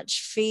so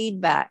much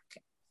feedback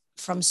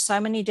from so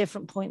many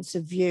different points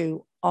of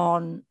view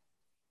on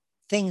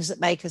things that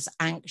make us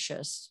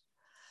anxious.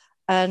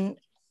 And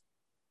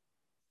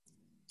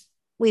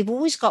we've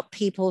always got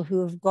people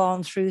who have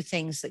gone through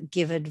things that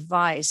give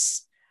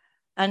advice.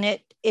 And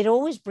it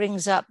always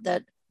brings up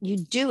that you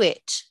do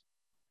it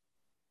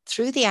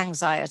through the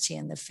anxiety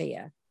and the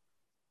fear.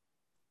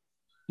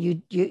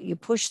 You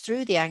push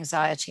through the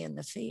anxiety and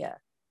the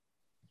fear.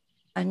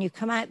 And you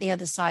come out the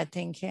other side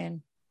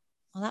thinking,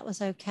 well, that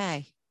was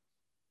okay.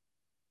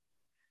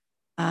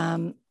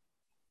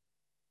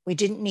 We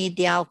didn't need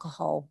the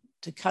alcohol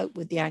to cope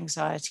with the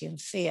anxiety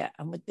and fear.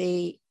 And with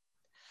the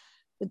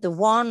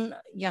one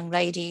young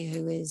lady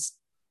who is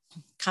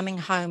coming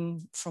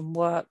home from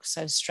work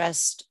so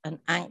stressed and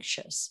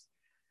anxious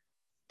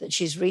that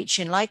she's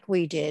reaching, like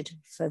we did,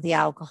 for the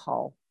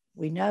alcohol.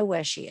 We know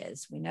where she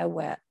is. We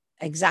know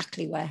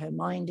exactly where her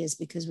mind is,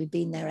 because we've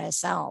been there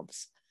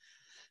ourselves.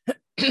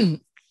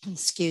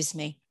 Excuse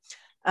me.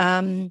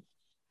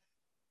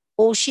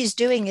 All she's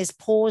doing is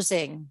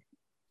pausing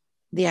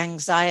the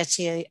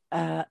anxiety,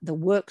 the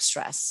work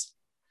stress.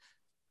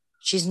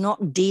 She's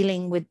not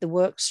dealing with the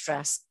work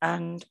stress.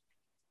 And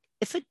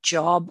if a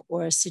job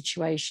or a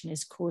situation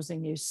is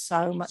causing you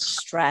so much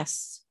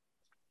stress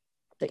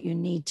that you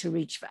need to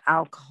reach for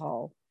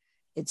alcohol,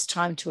 it's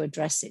time to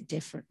address it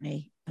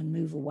differently and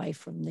move away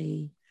from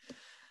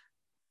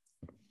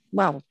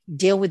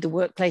deal with the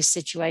workplace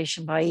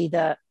situation by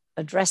either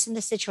addressing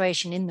the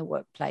situation in the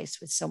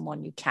workplace with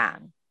someone you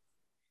can,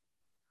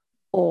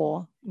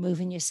 or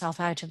moving yourself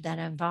out of that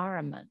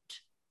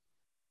environment.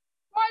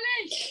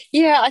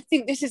 Yeah, I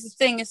think this is the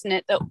thing, isn't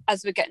it? That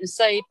as we're getting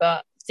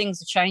sober,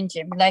 things are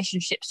changing,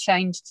 relationships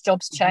change,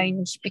 jobs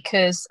change,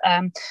 because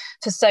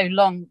for so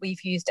long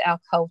we've used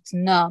alcohol to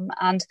numb.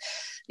 And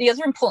the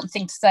other important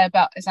thing to say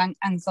about is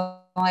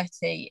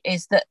anxiety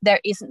is that there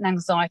isn't an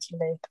anxiety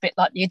loop, a bit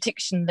like the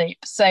addiction loop.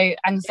 So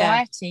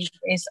anxiety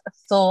is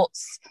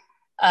thoughts,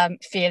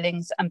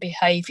 feelings and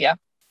behaviour,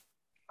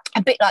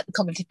 a bit like the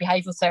cognitive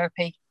behavioural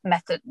therapy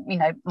method,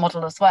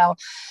 model as well.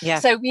 Yeah.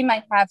 So we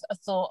may have a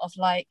thought of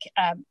like,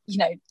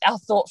 our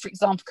thought, for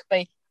example, could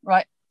be,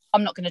 right,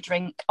 I'm not going to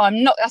drink.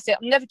 That's it.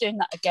 I'm never doing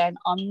that again.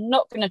 I'm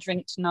not going to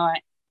drink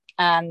tonight.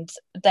 And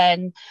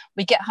then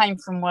we get home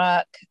from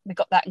work. We've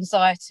got that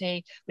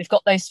anxiety. We've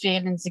got those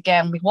feelings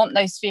again. We want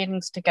those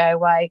feelings to go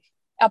away.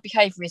 Our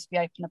behaviour is we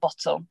open a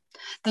bottle.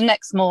 The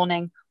next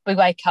morning, we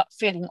wake up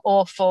feeling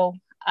awful.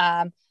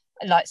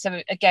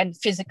 So again,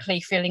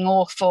 physically feeling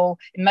awful,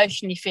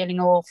 emotionally feeling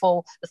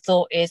awful. The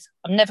thought is,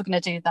 I'm never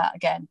going to do that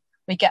again.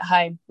 We get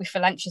home, we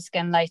feel anxious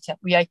again later.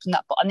 We open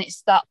that bottle, and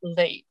it's that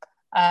loop.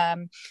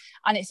 And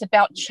it's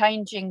about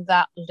changing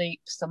that loop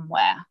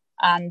somewhere.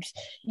 And,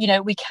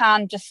 we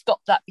can just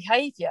stop that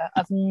behaviour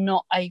of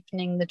not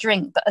opening the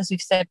drink. But as we've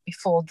said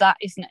before, that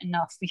isn't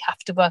enough. We have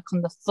to work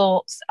on the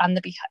thoughts and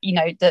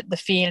the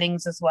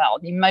feelings as well,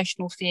 the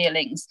emotional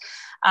feelings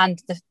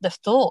and the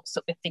thoughts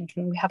that we're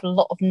thinking. We have a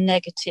lot of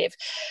negative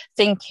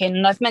thinking.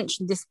 And I've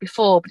mentioned this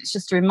before, but it's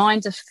just a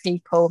reminder for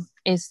people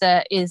there's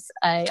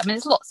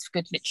lots of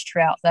good literature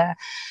out there,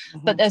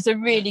 but there's a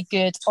really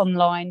good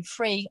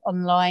free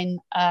online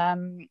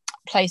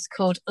place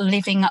called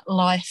Living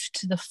Life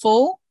to the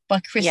Full by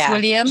Chris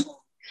William.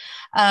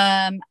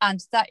 And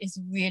that is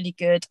a really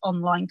good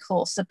online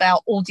course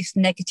about all this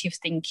negative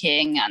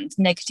thinking and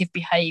negative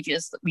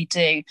behaviours that we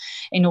do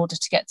in order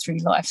to get through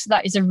life. So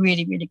that is a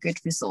really, really good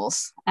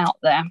resource out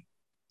there.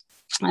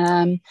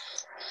 I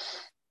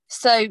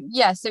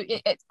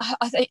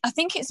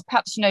think it's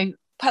perhaps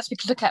we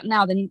could look at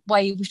now the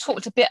way we've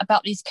talked a bit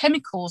about these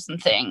chemicals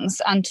and things,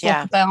 and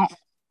talk about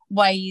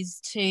ways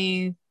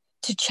to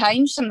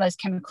change some of those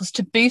chemicals,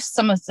 to boost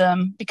some of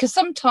them, because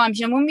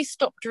sometimes when we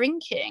stop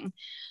drinking,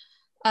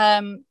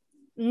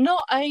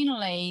 not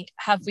only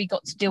have we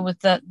got to deal with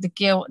the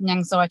guilt and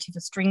anxiety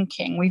of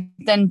drinking, we're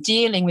then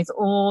dealing with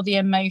all the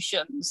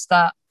emotions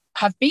that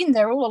have been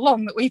there all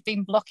along that we've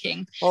been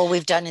blocking. All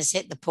we've done is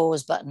hit the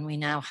pause button. We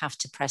now have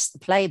to press the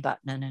play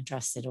button and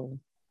address it all.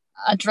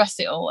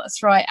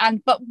 That's right.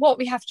 But what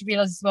we have to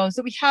realize as well is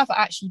that we have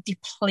actually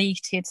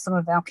depleted some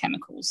of our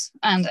chemicals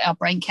and our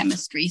brain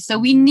chemistry, so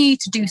we need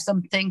to do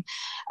something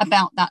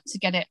about that to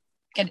get it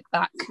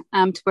back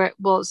to where it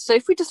was. So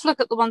if we just look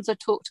at the ones I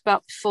talked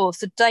about before,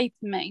 so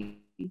dopamine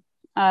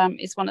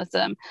is one of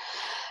them.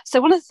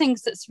 So one of the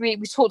things that's we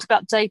talked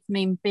about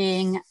dopamine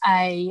being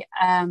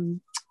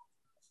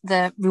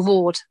the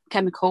reward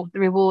chemical, the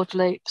reward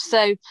loop.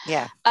 So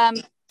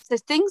so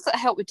things that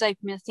help with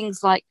dopamine are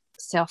things like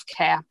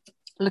self-care,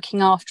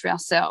 looking after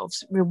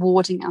ourselves,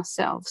 rewarding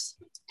ourselves,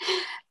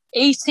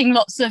 eating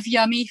lots of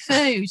yummy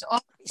food.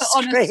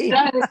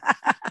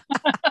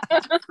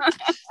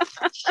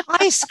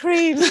 Ice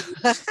cream.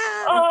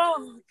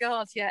 Oh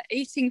God, yeah,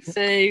 eating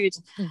food,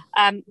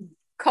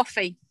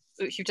 coffee,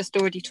 which you've just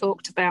already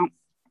talked about.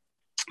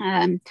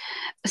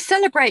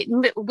 Celebrating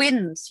little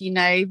wins,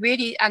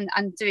 really,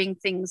 and doing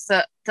things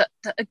that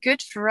are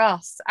good for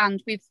us.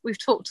 And we've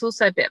talked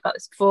also a bit about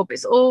this before, but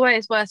it's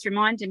always worth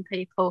reminding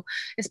people,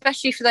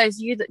 especially for those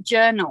of you that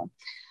journal.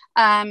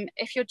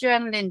 If you're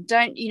journaling,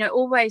 don't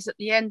always at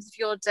the end of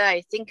your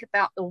day think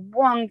about the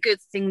one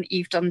good thing that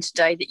you've done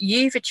today, that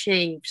you've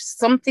achieved,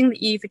 something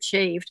that you've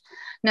achieved.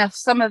 Now,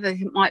 some of it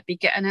might be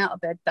getting out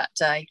of bed that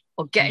day,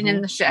 or getting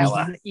in the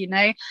shower,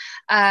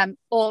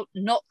 or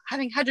not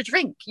having had a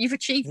drink. You've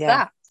achieved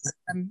that,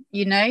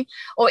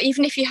 or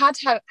even if you have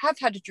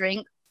had a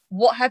drink,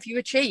 what have you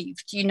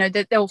achieved?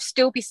 That there'll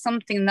still be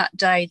something that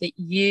day that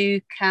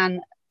you've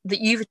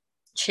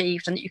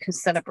achieved and that you can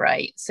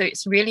celebrate. So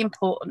it's really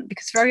important,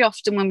 because very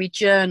often when we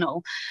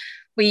journal,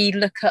 we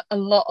look at a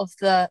lot of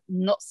the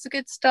not so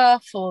good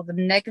stuff or the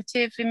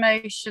negative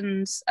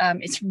emotions.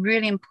 It's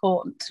really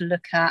important to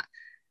look at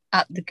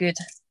the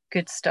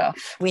good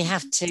stuff. We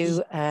have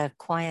to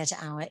quiet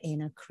our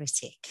inner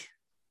critic.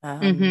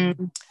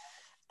 And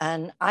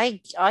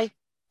I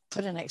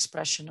put an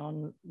expression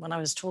on when I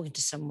was talking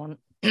to someone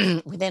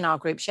within our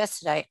groups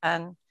yesterday,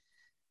 and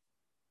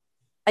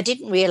I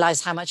didn't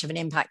realize how much of an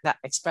impact that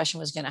expression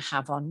was going to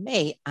have on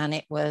me. And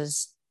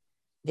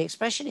the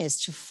expression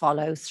is to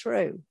follow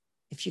through.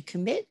 If you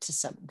commit to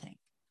something,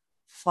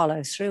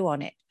 follow through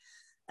on it.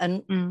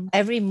 And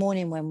every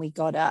morning when we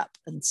got up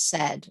and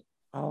said,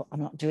 oh,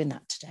 I'm not doing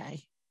that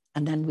today,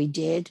 And then we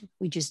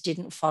just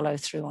didn't follow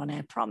through on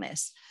our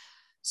promise.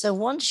 So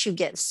once you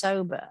get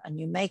sober and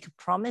you make a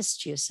promise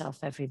to yourself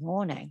every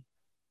morning,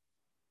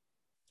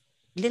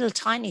 little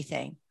tiny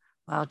thing,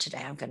 well,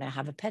 today I'm going to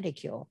have a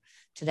pedicure.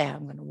 Today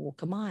I'm going to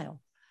walk a mile.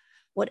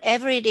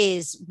 Whatever it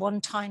is,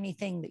 one tiny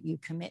thing that you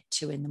commit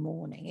to in the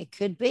morning, it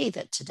could be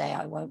that today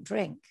I won't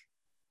drink.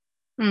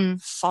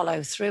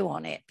 Follow through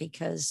on it,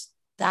 because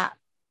that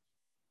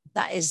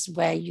is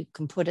where you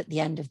can put at the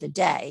end of the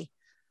day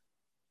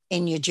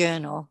in your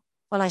journal,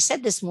 well, I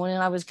said this morning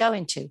I was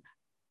going to.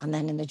 And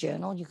then in the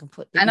journal, you can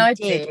put that. And I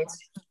did.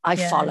 I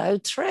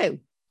followed through.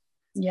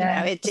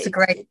 Yeah, it's a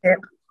great tip.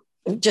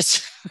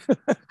 Just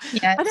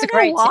yeah, I don't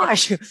know why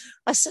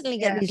I suddenly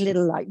get these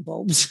little light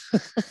bulbs.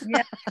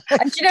 Yeah.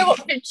 And do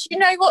you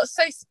know what's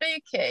so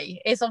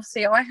spooky is,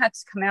 obviously I had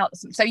to come out.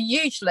 So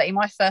usually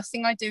my first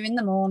thing I do in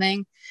the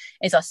morning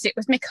is I sit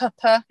with my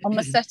cuppa on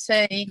my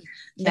settee,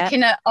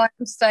 looking at I'm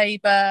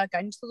sober,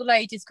 going to the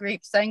ladies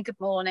group, saying good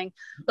morning.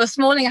 Well, this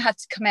morning I had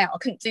to come out. I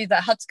couldn't do that.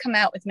 I had to come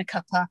out with my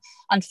cuppa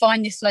and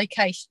find this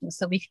location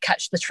so we could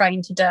catch the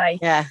train today.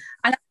 Yeah.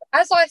 And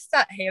as I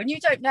sat here, and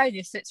you don't know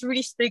this, it's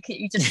really spooky that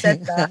you just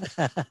said that.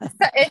 I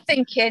sat here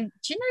thinking,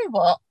 do you know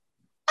what?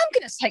 I'm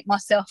going to take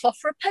myself off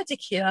for a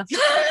pedicure.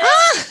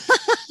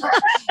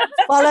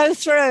 Follow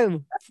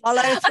through. And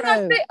I've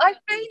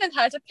been and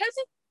had a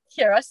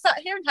pedicure. I sat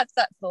here and had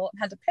that thought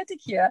and had a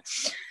pedicure.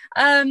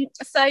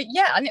 So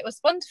yeah, and it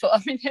was wonderful.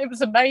 I mean, it was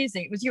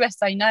amazing. It was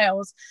USA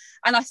Nails,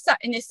 and I sat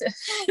in this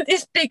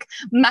this big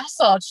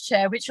massage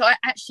chair, which I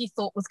actually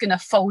thought was going to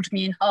fold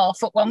me in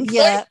half at one point.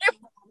 Yeah.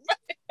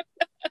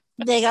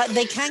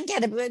 They can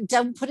get it, but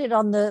don't put it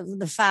on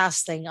the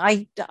fast thing.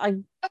 I'm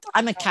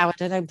a coward.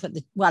 I don't put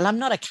I'm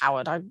not a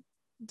coward.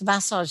 The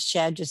massage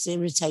chair just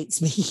irritates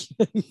me.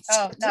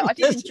 Oh no, I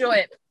did enjoy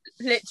it.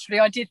 Literally,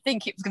 I did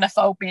think it was going to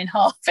fold me in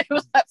half. It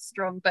was that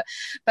strong, but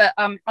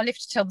I live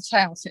to tell the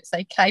tale, so it's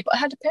okay. But I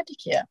had a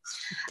pedicure.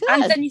 Good.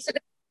 And then you said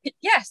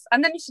yes,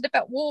 and then you said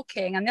about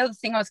walking. And the other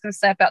thing I was going to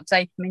say about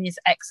dopamine is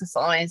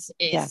exercise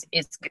is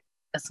good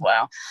as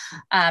well.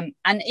 And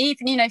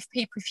even, if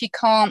you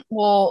can't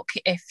walk,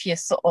 if you're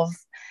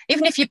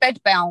even if you're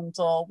bedbound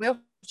or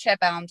wheelchair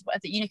bound,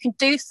 whatever, you can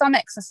do some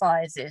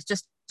exercises.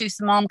 Just do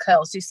some arm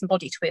curls, do some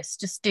body twists,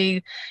 just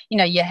do,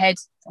 your head.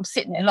 I'm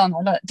sitting there long,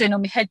 I'm like doing all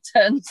my head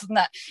turns and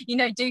that,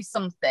 do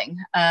something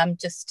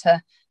just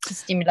to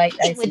stimulate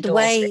those. With the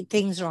way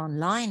things are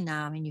online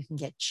now, I mean, you can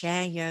get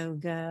chair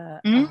yoga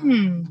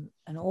and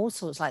all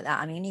sorts like that.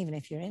 I mean, even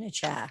if you're in a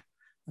chair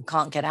and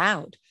can't get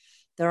out,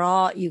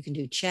 you can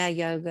do chair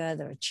yoga,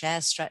 there are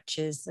chair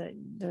stretches,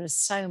 there are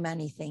so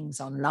many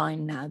things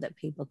online now that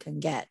people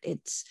can get.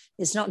 It's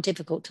not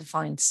difficult to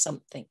find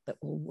something that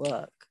will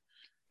work.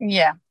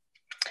 Yeah.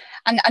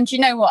 And you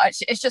know what,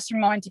 actually, it's just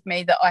reminded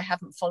me that I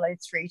haven't followed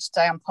through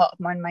today on part of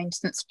my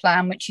maintenance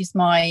plan, which is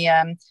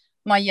my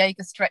my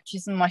yoga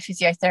stretches and my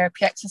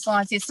physiotherapy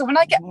exercises. So when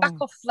I get back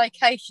off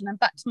location and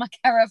back to my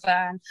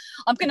caravan,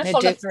 I'm going to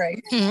follow through.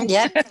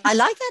 Yeah, I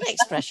like that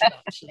expression,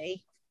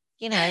 actually.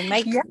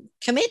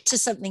 Commit to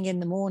something in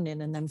the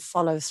morning and then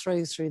follow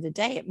through the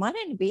day. It might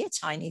only be a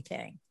tiny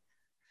thing.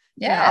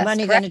 Yeah, I'm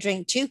only going to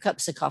drink 2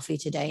 cups of coffee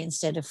today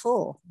instead of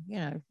 4.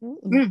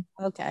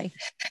 Okay.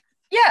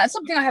 Yeah,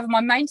 something I have in my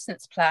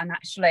maintenance plan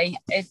actually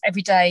is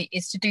every day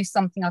is to do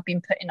something I've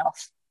been putting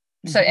off.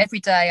 So every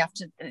day I have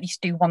to at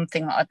least do one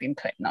thing that I've been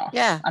putting off.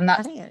 Yeah, and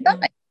that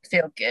makes you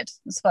feel good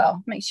as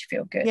well. Makes you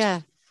feel good.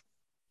 Yeah.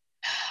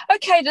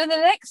 Okay, then the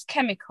next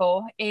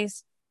chemical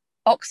is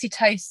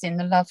oxytocin,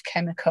 the love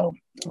chemical.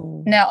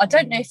 Ooh. Now, I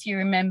don't know if you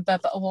remember,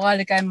 but a while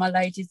ago our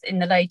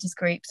ladies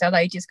groups,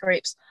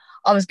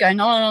 I was going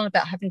on and on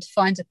about having to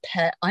find a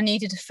pet. I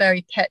needed a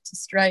furry pet to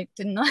stroke,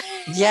 didn't I?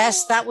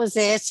 Yes, that was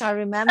it. I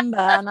remember.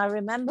 And I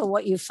remember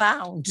what you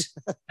found.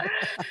 So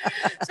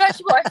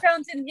actually what I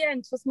found in the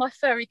end was my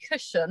furry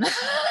cushion.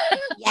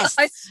 Yes.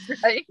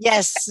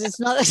 Yes, it's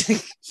not...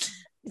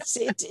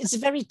 It's a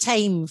very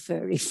tame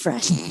furry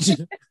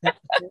friend.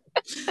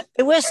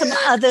 There were some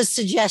other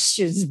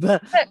suggestions,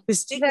 but we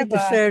stick with the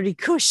furry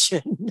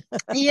cushion.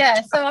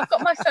 Yeah, so I've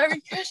got my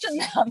furry cushion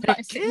now.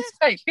 Nice and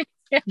safe.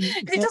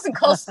 Because it doesn't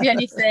cost me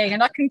anything,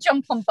 and I can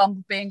jump on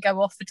Bumblebee and go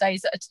off for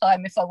days at a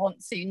time if I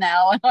want to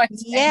now.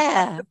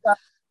 Yeah,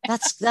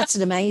 that's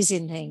an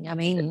amazing thing. I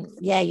mean,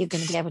 you're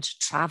going to be able to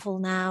travel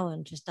now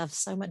and just have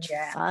so much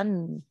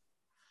fun.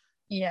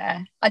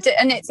 Yeah, I do,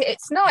 and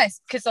it's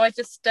nice because I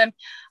just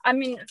I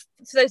mean,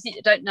 for those of you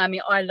that don't know me,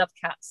 I love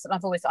cats, and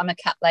I'm a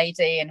cat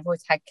lady, and I've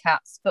always had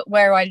cats. But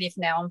where I live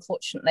now,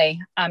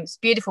 unfortunately, it's a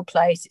beautiful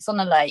place. It's on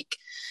a lake,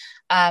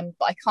 but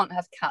I can't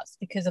have cats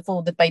because of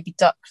all the baby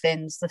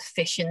ducklings, the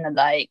fish in the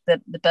lake, the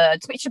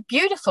birds, which are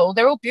beautiful.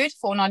 They're all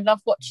beautiful, and I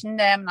love watching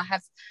them. And I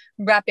have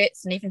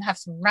rabbits, and even have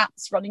some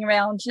rats running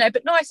around,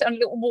 but nice and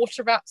little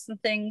water rats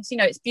and things.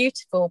 It's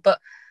beautiful, but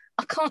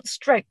I can't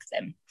stroke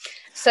them.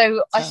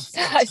 So I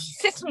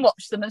sit and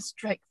watch them and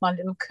stroke my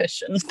little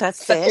cushion.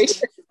 That's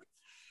it.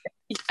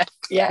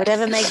 Yeah.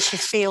 Whatever makes you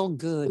feel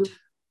good.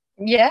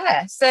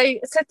 Yeah. So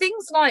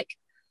things like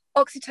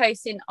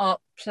oxytocin are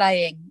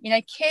playing.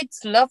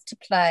 Kids love to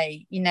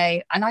play,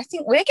 and I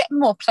think we're getting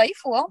more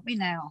playful, aren't we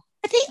now?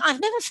 I think I've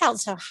never felt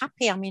so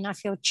happy. I mean, I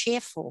feel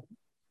cheerful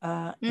in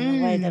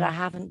a way that I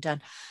haven't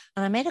done.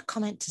 And I made a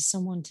comment to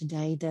someone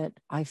today that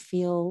I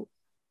feel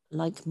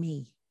like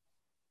me.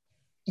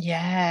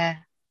 Yeah,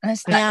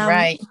 isn't that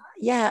great?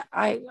 Yeah,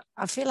 I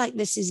feel like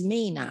this is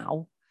me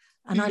now.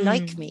 And I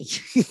like me.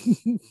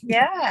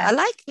 Yeah. I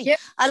like me. Yeah.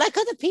 I like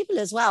other people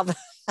as well.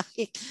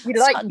 You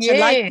like you. To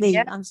like me.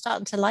 Yeah. I'm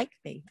starting to like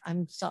me.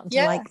 I'm starting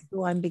to like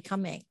who I'm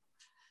becoming.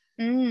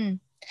 And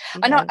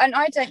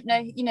I don't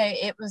know,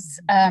 it was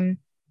I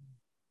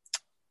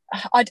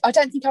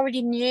don't think I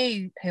really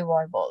knew who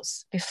I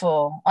was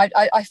before.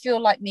 I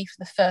feel like me for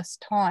the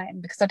first time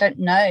because I don't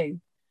know.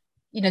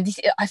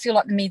 I feel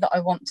like the me that I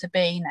want to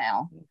be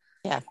now.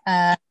 Yeah.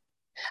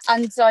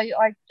 And so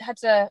I had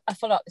a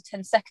follow-up the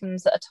 10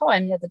 seconds at a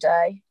time the other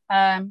day.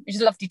 It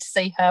was lovely to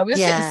see her. We were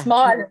sitting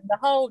smiling the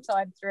whole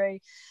time through.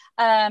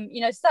 So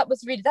that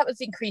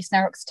was increased in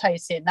our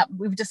oxytocin. That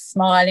we were just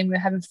smiling, we were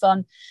having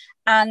fun.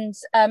 And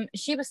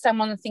she was saying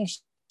one of the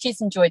things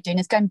she's enjoyed doing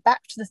is going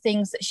back to the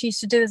things that she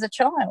used to do as a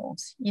child,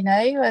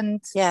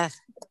 and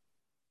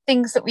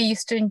things that we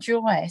used to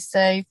enjoy.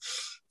 So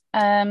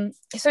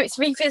it's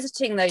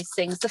revisiting those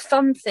things, the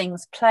fun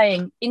things,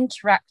 playing,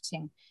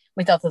 interacting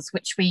with others,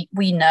 which we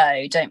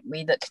know, don't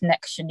we, that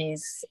connection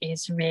is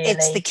really,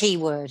 it's the key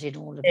word in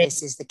all of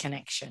this, is the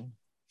connection.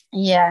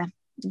 And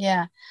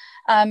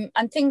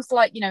things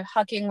like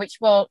hugging, which,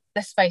 well,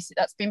 let's face it,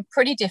 that's been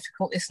pretty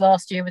difficult this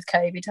last year with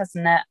COVID,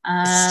 hasn't it?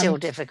 It's still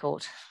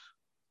difficult.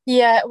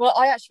 Yeah, well,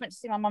 I actually went to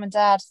see my mum and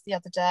dad the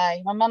other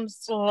day. My mum's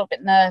still a little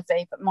bit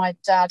nervy, but my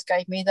dad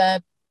gave me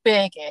the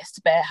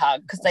biggest bear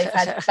hug because both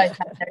had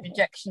their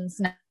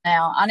injections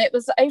now, and it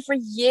was over a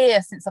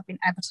year since I've been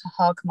able to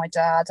hug my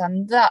dad,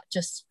 and that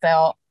just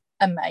felt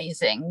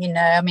amazing.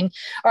 I mean,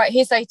 all right,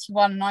 he's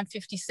 81 and I'm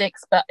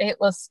 56, but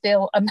it was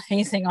still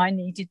amazing. I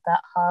needed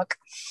that hug.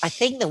 I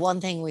think the one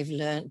thing we've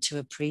learned to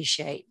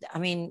appreciate, I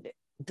mean,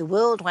 the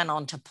world went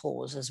on to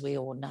pause, as we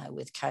all know,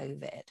 with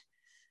COVID,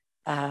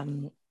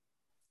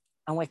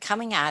 and we're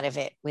coming out of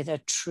it with a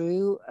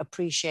true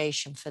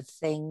appreciation for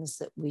things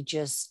that we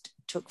just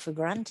took for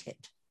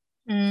granted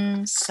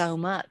so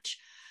much.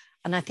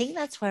 And I think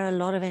that's where a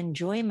lot of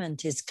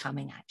enjoyment is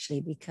coming,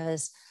 actually,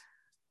 because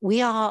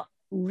we are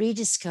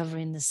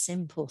rediscovering the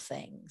simple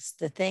things,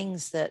 the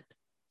things that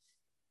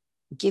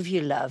give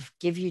you love,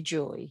 give you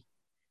joy,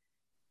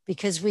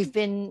 because we've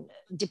been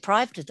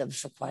deprived of them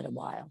for quite a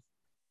while.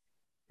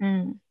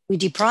 We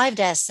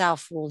deprived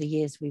ourselves for all the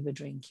years we were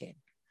drinking.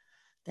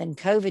 Then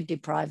COVID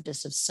deprived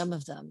us of some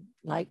of them,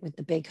 like with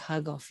the big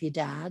hug off your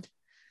dad.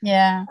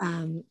 Yeah.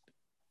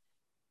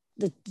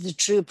 The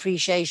true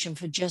appreciation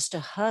for just a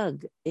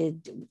hug.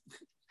 Can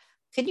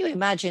you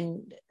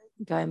imagine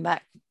going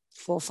back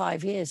 4 or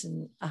 5 years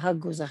and a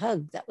hug was a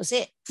hug? That was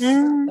it.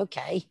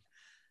 Okay.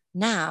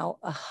 Now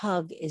a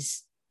hug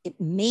it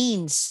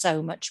means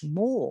so much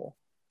more.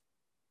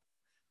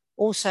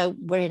 Also,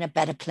 we're in a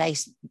better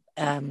place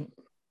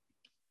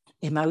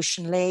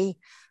emotionally.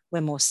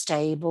 We're more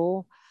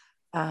stable.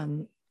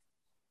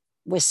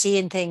 We're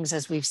seeing things,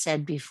 as we've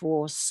said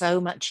before, so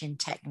much in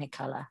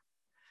Technicolor.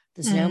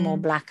 There's no more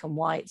black and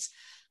whites.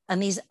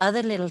 And these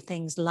other little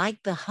things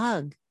like the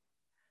hug,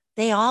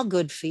 they are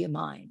good for your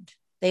mind.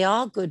 They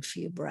are good for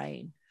your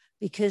brain,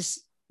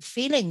 because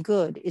feeling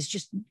good is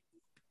just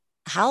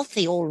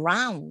healthy all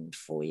round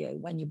for you.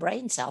 When your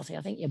brain's healthy,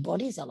 I think your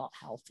body's a lot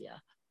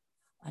healthier.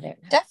 I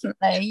don't know.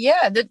 Definitely,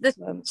 yeah.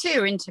 The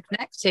two are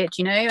interconnected.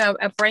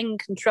 Our brain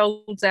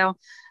controls our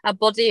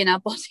body, and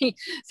our body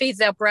feeds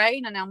our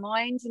brain and our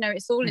mind.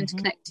 It's all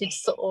interconnected,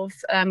 sort of,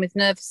 with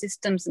nervous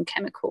systems and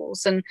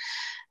chemicals. And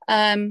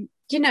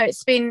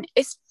it's been.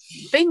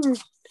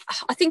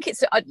 I think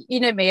it's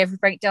me. Every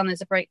breakdown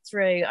there's a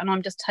breakthrough, and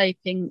I'm just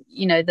hoping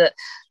that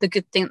the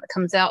good thing that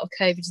comes out of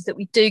COVID is that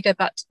we do go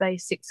back to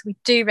basics. We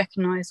do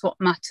recognise what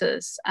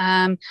matters.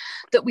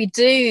 That we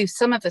do.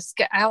 Some of us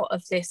get out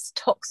of this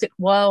toxic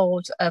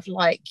world of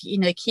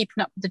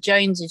keeping up with the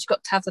Joneses. You've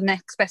got to have the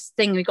next best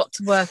thing. We've got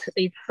to work at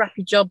these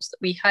crappy jobs that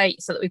we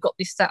hate, so that we've got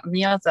this, that, and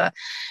the other.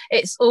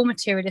 It's all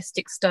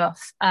materialistic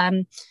stuff.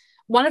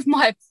 One of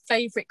my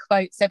favourite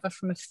quotes ever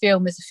from a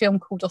film is a film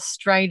called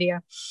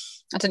Australia.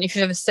 I don't know if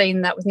you've ever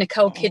seen that, with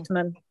Nicole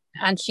Kidman.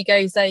 And she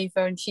goes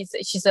over, and she's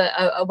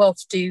a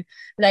well-to-do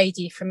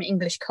lady from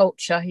English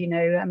culture,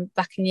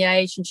 back in the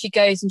age. And she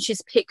goes and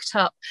she's picked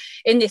up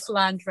in this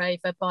Land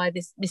Rover by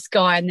this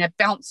guy, and they're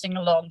bouncing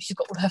along. She's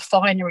got all her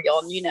finery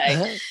on,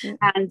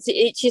 And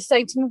she's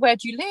saying to me, "Where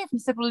do you live?" And he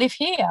said, "Well, I live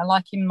here,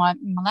 like in my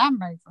Land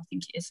Rover, I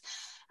think it is."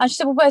 And she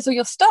said, "Well, where's all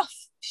your stuff?"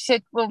 She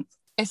said, "Well,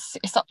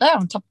 it's up there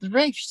on top of the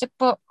roof." She said,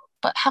 but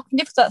how can you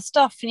live with that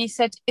stuff? And he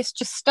said, "It's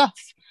just stuff.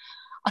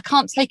 I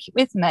can't take it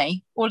with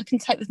me. All I can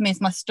take with me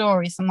is my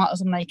stories. I might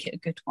as well make it a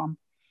good one."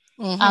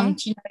 And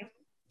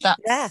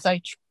that's so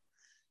true.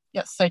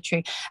 That's so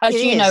true. As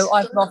you know,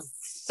 I've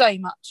lost so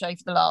much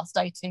over the last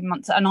 18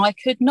 months, and I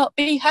could not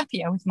be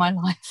happier with my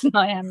life than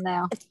I am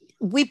now.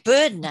 We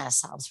burden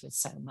ourselves with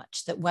so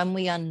much that when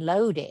we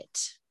unload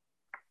it,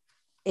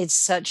 it's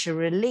such a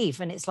relief.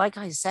 And it's like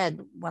I said,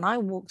 when I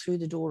walked through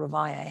the door of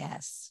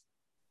IAS,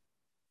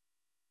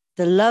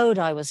 the load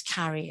I was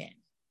carrying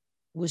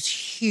was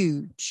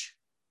huge.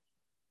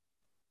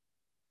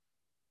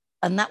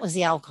 And that was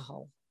the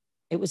alcohol.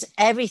 It was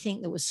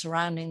everything that was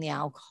surrounding the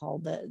alcohol.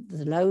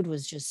 The load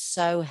was just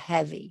so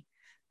heavy,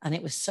 and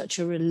it was such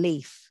a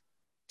relief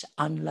to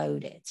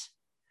unload it.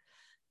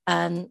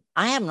 And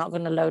I am not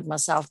going to load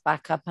myself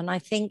back up. And I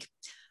think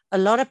a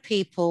lot of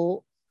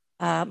people,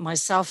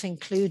 myself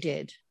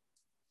included,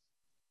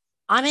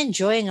 I'm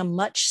enjoying a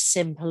much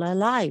simpler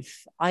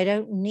life. I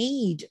don't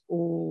need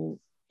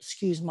all,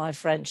 excuse my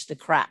French, the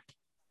crap.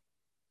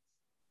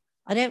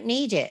 I don't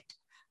need it.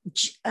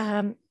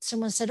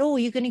 Someone said, oh,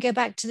 you're going to go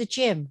back to the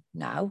gym?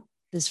 No,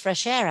 there's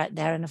fresh air out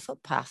there and a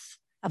footpath.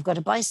 I've got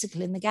a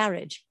bicycle in the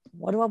garage.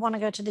 What do I want to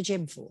go to the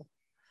gym for?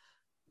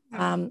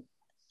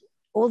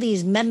 All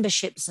these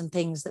memberships and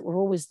things that were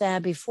always there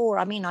before.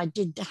 I mean, I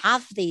did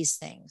have these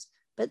things,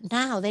 but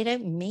now they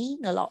don't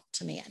mean a lot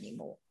to me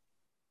anymore.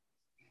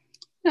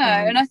 No,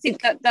 and I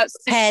think that's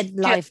pared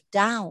life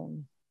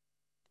down.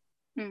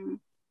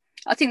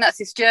 I think that's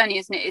this journey,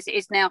 isn't it?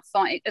 It's now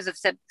fine. As I've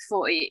said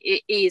before,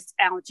 it is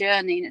our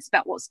journey, and it's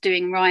about what's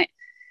doing right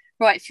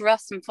for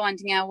us and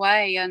finding our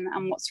way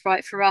and what's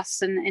right for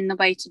us and in the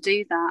way to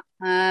do that.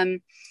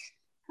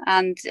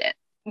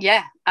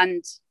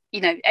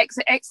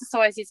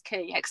 Exercise is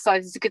key.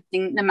 Exercise is a good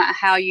thing, no matter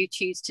how you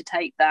choose to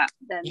take that.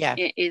 Then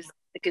it is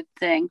a good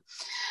thing.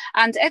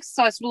 And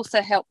exercise will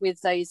also help with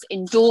those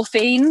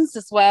endorphins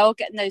as well,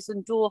 getting those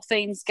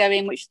endorphins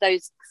going, which are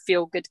those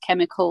feel good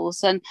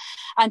chemicals. And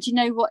you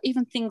know what,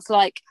 even things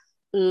like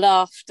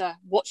laughter,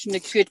 watching a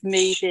good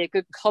movie, a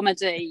good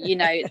comedy,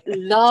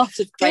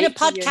 laughter. Doing a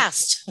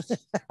podcast.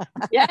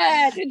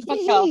 Doing a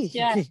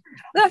podcast.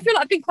 I feel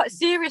like I've been quite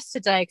serious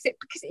today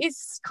because it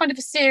is kind of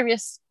a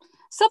serious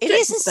subject. It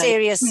is a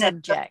serious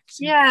subject.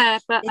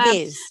 But it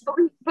is.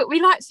 But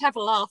we like to have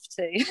a laugh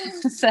too.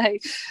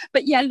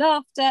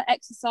 Laughter,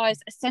 exercise,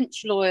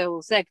 essential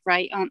oils, they're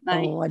great, aren't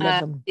they? Oh, I love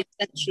them.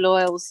 Essential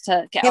oils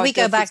to get. Here we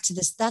go back to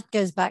this. That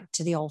goes back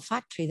to the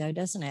olfactory, though,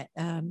 doesn't it?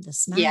 The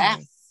smell.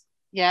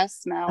 Yeah,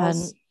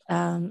 smells.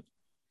 And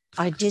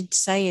I did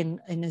say in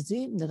a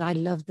Zoom that I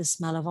love the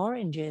smell of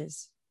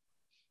oranges.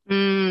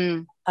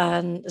 And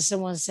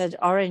someone said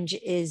orange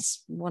is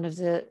one of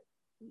the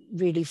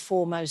really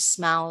foremost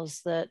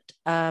smells that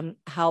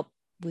help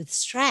with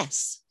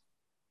stress.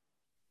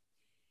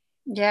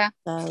 So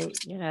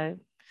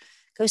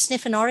go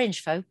sniff an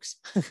orange, folks.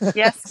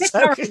 Sniff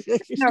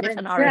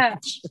an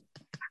orange.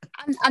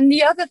 And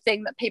the other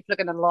thing that people are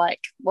going to like,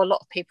 well, a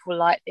lot of people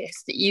like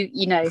this, that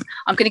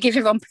I'm going to give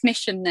everyone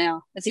permission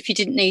now, as if you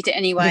didn't need it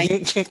anyway,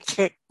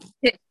 to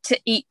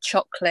eat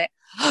chocolate.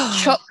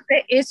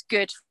 Chocolate is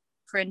good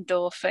for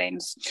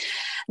endorphins.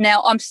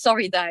 Now, I'm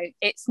sorry though,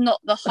 it's not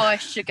the high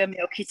sugar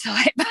milky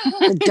type.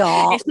 The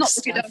dark it's not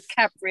stuff. the good old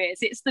Cadbury's,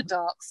 it's the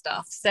dark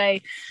stuff. So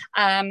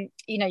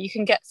you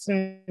can get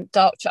some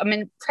dark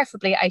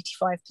preferably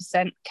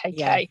 85%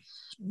 KK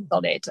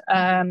solid.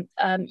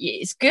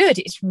 It's good,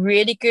 it's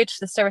really good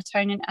for the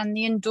serotonin and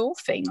the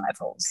endorphin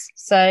levels.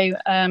 So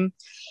have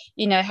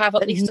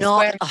at least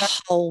not a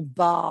whole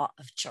bar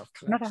of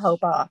chocolate. Not a whole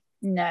bar,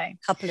 no. A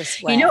couple of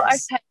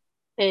squares.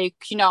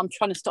 I'm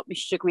trying to stop my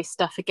sugary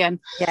stuff again.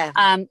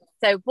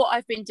 So what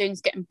I've been doing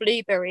is getting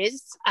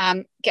blueberries,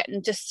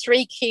 getting just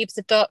 3 cubes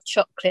of dark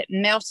chocolate,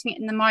 melting it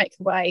in the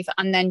microwave,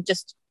 and then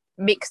just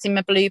mixing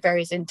my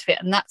blueberries into it,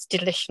 and that's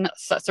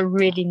delicious. That's a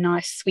really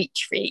nice sweet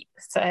treat.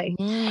 So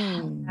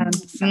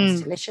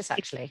sounds delicious,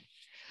 actually.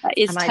 That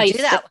is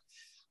tasty.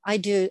 I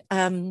do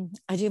that.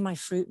 I do my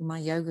fruit and my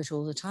yogurt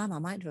all the time. I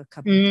might do a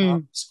couple of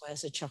dark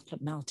squares of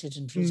chocolate melted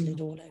and drizzle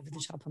it all over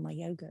the top of my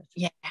yogurt.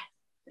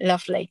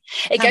 Lovely.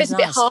 It goes a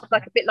bit hard,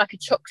 like a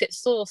chocolate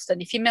sauce,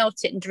 and if you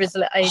melt it and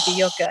drizzle it over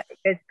yogurt, it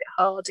goes a bit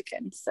hard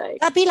again. So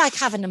that'd be like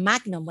having a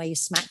Magnum where you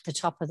smack the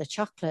top of the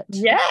chocolate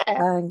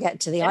and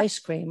get to the ice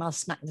cream. I'll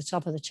smack the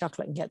top of the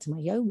chocolate and get to my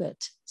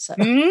yogurt. So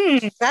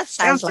that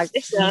sounds like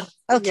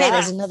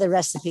there's another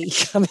recipe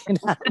coming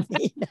at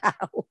me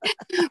now.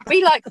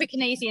 We like quick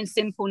and easy and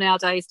simple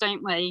nowadays,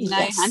 don't we?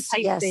 And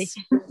tasty.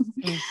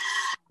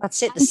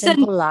 That's it, the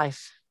simple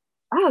life.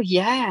 Oh,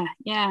 yeah.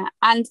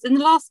 And then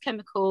the last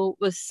chemical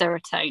was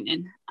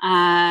serotonin.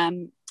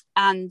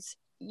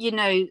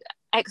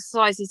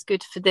 Exercise is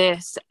good for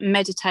this.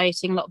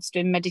 Meditating, a lot of us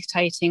doing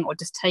meditating or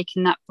just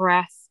taking that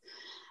breath.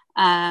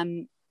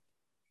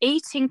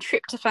 Eating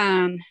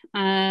tryptophan.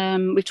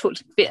 We talked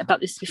a bit about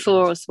this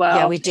before as well.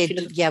 Yeah, we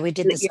did. We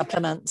did the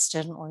supplements,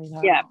 didn't we?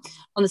 Yeah,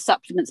 on the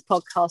supplements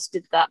podcast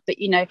did that. But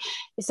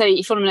so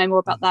if you want to know more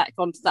about that,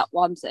 go on to that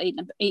one. So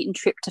eating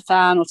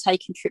tryptophan or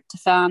taking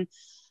tryptophan.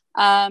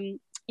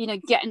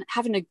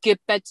 Having a good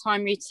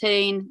bedtime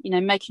routine,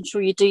 making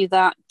sure you do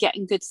that,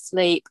 getting good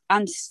sleep,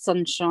 and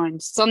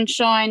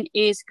sunshine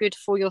is good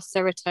for your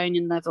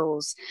serotonin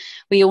levels.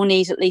 We all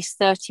need at least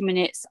 30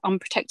 minutes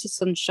unprotected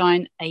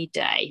sunshine a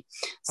day,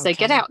 so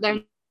get out there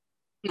in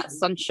that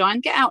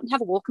sunshine, get out and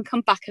have a walk, and come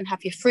back and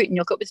have your fruit and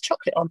yogurt with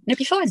chocolate on, and it'll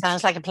be fine.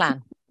 Sounds like a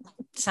plan.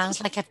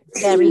 Sounds like a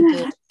very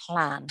good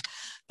plan.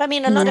 But I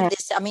mean, a lot of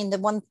this, I mean, the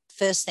one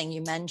first thing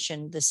you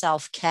mentioned, the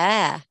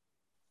self-care,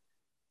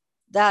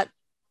 that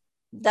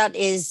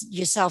is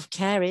your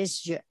self-care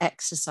is your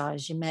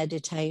exercise, your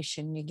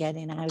meditation, you're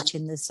getting out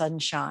in the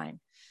sunshine,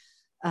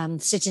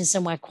 sitting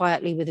somewhere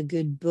quietly with a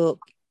good book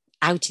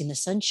out in the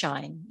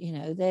sunshine, you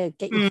know,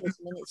 get your 30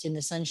 minutes in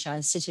the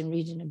sunshine, sitting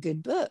reading a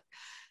good book,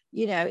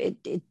 you know, it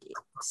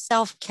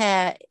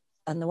self-care.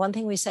 And the one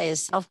thing we say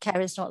is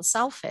self-care is not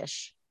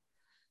selfish.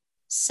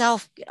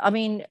 I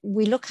mean,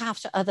 we look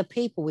after other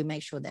people, we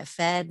make sure they're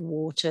fed,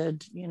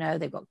 watered, you know,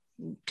 they've got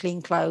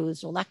clean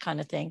clothes, all that kind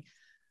of thing.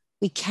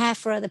 We care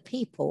for other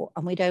people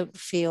and we don't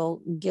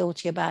feel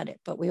guilty about it,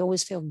 but we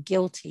always feel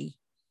guilty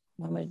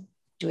when we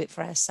do it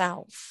for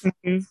ourselves.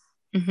 And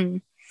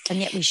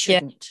yet we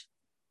shouldn't.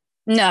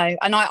 No,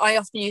 and I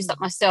often use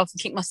that myself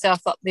and kick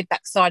myself up the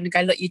backside and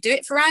go, look, you do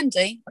it for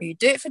Andy or you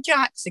do it for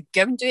Jack, so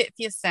go and do it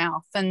for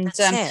yourself. And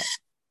I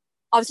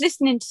was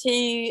listening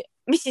to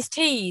Mrs.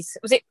 T's.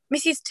 Was it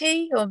Mrs.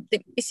 T or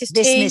Mrs. T?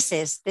 This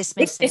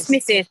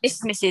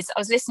Mrs. I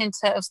was listening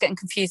to. I was getting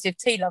confused with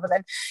Tea Lover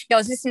then. Yeah, I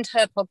was listening to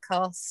her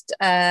podcast.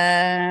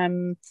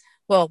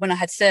 Well, when I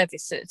had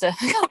service, it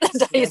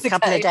was a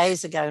couple of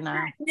days ago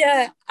now.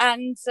 Yeah,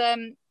 and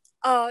that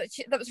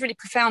was really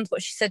profound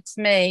what she said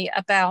to me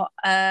about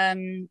how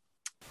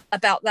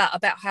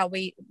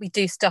we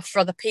do stuff for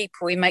other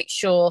people. We make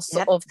sure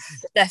sort of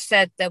they're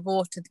fed, they're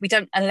watered. We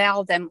don't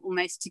allow them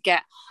almost to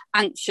get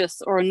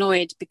anxious or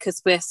annoyed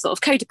because we're sort of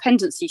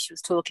codependency she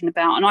was talking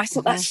about. And I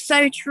thought that's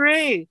so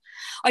true.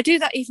 I do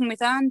that even with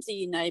Andy,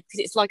 you know, because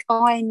it's like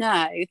I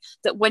know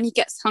that when he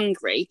gets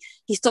hungry,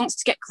 he starts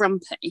to get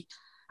grumpy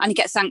and he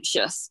gets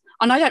anxious.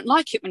 And I don't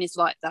like it when he's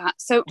like that.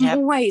 So I'm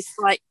always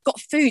like, got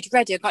food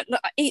ready. I'm like,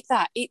 look, eat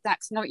that,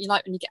 because I know what you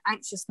like when you get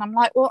anxious. And I'm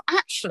like, well,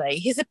 actually,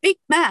 he's a big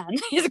man.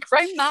 He's a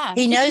grown man.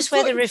 He knows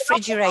where the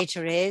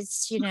refrigerator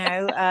is, you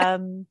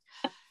know.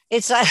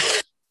 It's like,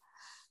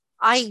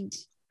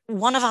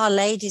 one of our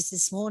ladies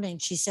this morning,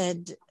 she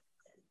said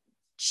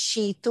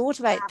she thought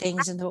about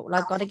things and thought, well,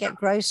 I've got to get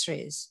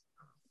groceries.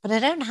 But I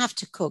don't have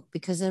to cook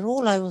because they're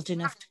all old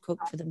enough to cook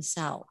for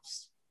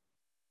themselves.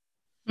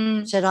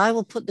 Said, I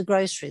will put the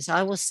groceries,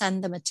 I will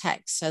send them a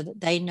text so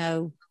that they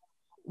know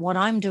what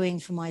I'm doing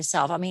for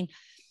myself. I mean,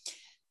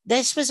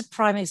 this was a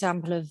prime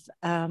example of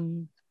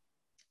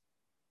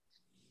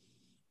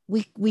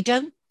we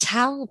don't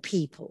tell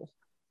people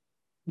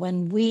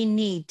when we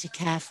need to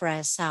care for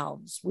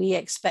ourselves. We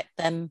expect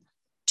them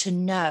to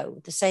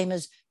know, the same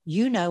as,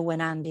 you know,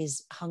 when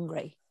Andy's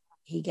hungry,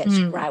 he gets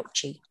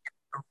grouchy.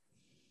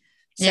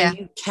 So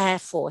you care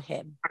for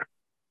him.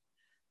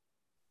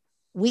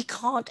 We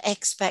can't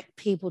expect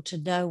people to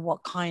know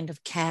what kind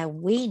of care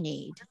we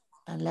need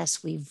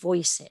unless we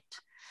voice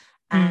it.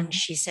 And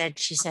she said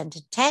she sent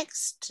a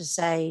text to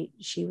say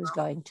she was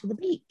going to the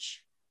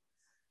beach.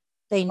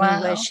 They knew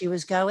where she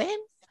was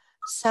going.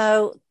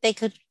 So they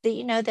could,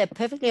 you know, they're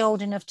perfectly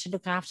old enough to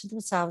look after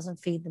themselves and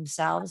feed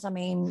themselves. I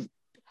mean,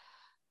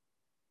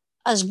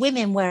 as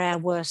women, we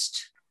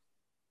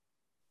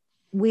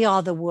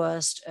are the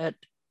worst at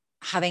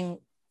having,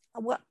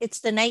 well, it's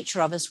the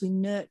nature of us, we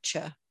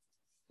nurture.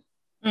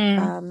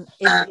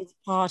 It's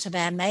part of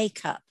our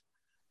makeup,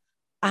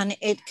 and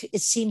it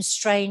seems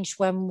strange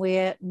when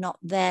we're not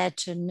there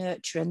to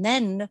nurture, and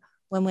then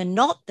when we're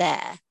not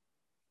there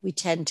we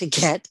tend to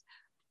get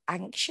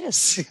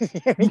anxious. We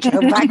go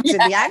back to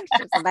the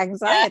anxious and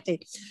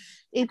anxiety.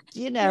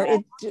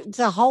 It's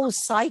a whole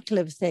cycle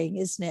of thing,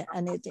 isn't it?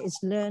 And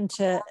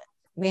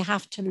we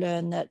have to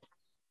learn that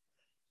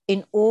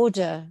in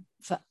order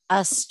for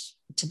us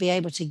to be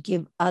able to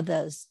give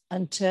others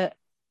and to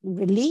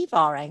relieve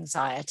our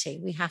anxiety,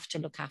 we have to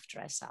look after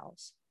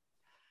ourselves.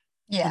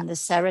 And the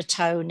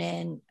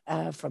serotonin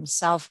from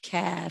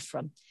self-care,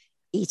 from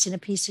eating a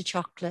piece of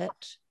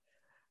chocolate,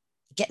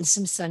 getting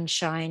some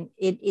sunshine,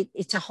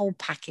 it's a whole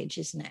package,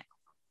 isn't it?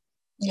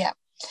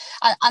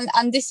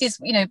 And this is,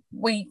 you know,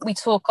 we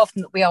talk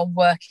often that we are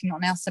working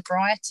on our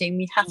sobriety, and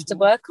we have to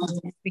work on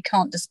it. We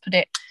can't just put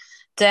it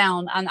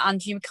down,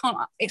 and you can't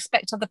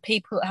expect other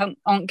people that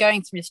aren't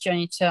going through this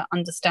journey to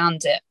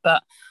understand it,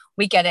 but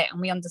we get it and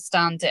we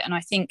understand it. And I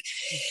think,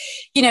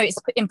 you know, it's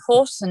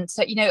important.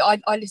 So, you know, I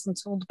listen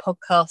to all the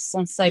podcasts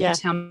on Sober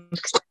Town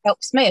because it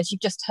helps me, as you've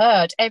just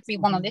heard. Every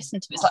one I listen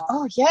to, it's like,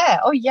 oh yeah,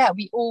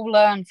 we all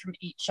learn from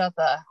each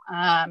other.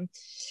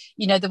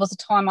 You know, there was a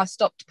time I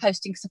stopped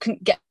posting because I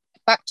couldn't get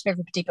back to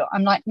everybody, but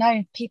I'm like,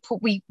 no, people,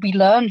 we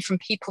learn from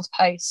people's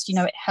posts. You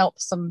know, it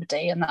helps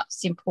somebody, and that's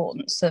the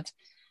importance of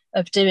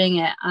doing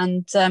it.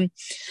 And I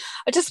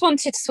just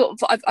wanted to sort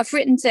of, I've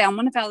written down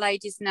one of our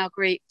ladies in our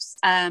groups.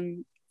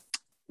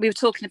 We were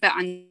talking about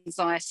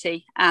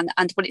anxiety and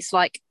what it's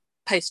like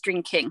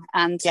post-drinking,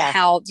 and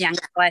how the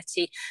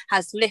anxiety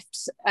has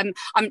lifted.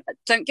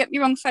 Don't get me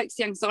wrong, folks,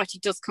 the anxiety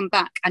does come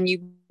back, and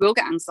you will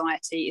get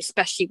anxiety,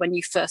 especially when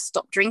you first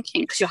stop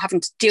drinking, because you're having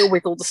to deal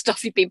with all the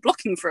stuff you've been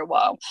blocking for a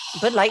while.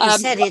 But like you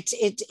said,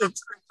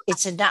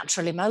 it's a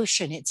natural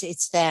emotion.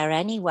 It's there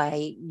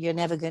anyway.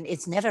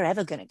 It's never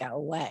ever going to go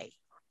away.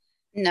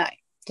 No.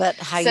 But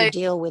how you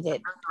deal with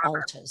it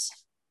alters.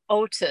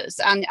 alters,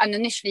 and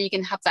initially you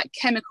can have that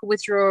chemical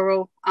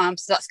withdrawal,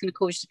 so that's going to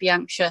cause you to be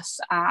anxious,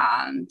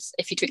 and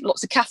if you drink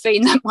lots of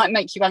caffeine that might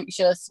make you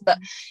anxious, but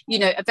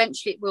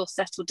eventually it will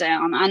settle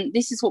down. And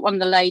this is what one of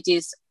the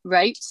ladies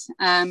wrote.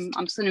 I'm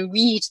just going to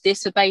read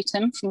this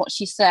verbatim from what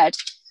she said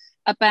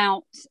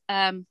about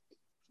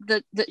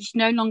that she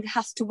no longer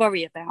has to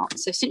worry about.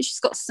 So since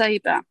she's got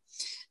sober,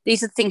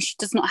 these are things she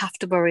does not have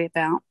to worry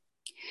about.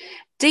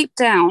 Deep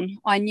down,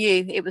 I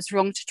knew it was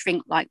wrong to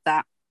drink like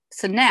that.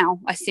 So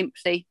now I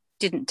simply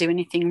didn't do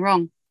anything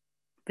wrong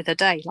with her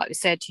day. Like we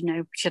said, she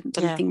hadn't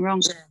done anything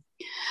wrong.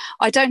 Yeah.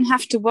 I don't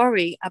have to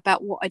worry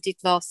about what I did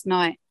last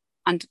night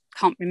and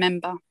can't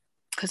remember,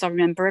 because I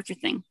remember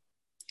everything.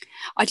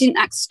 I didn't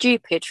act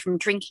stupid from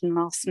drinking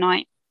last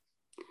night.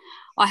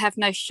 I have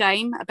no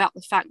shame about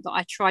the fact that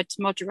I tried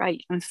to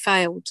moderate and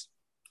failed.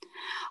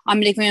 I'm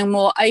living a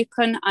more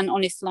open and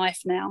honest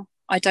life now.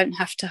 I don't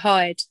have to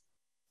hide.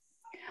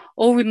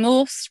 All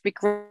remorse,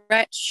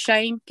 regret,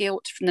 shame,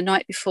 guilt from the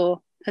night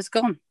before has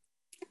gone.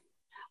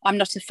 I'm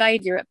not a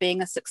failure at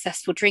being a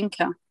successful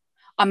drinker.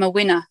 I'm a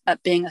winner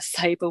at being a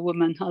sober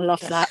woman. I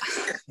love that.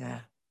 Yeah.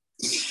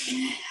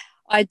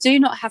 I do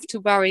not have to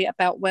worry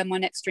about where my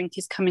next drink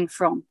is coming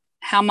from,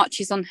 how much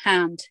is on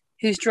hand,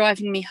 who's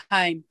driving me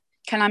home.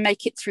 Can I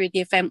make it through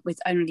the event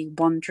with only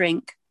one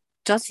drink?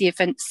 Does the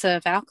event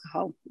serve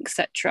alcohol,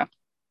 etc.?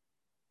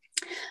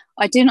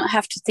 I do not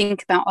have to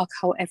think about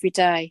alcohol every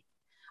day.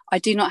 I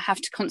do not have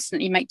to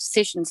constantly make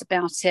decisions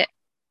about it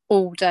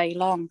all day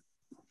long.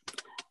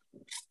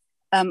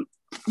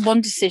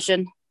 One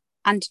decision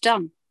and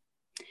done.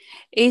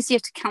 Easier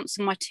to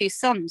counsel my 2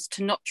 sons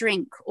to not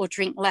drink or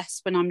drink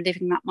less when I'm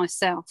living that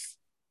myself.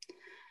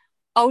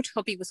 Old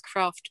hobby was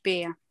craft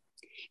beer.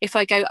 If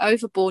I go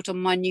overboard on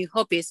my new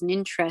hobbies and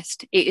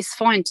interest, it is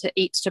fine to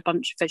eat a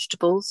bunch of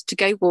vegetables, to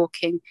go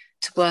walking,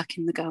 to work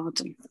in the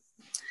garden.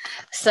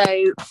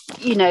 So,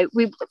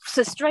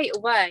 so straight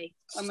away,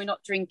 when we're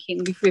not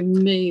drinking, we've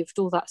removed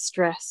all that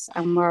stress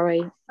and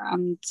worry.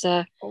 And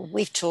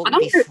we've talked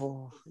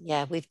before.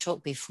 Yeah, we've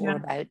talked before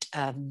about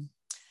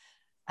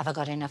have I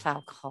got enough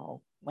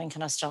alcohol? When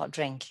can I start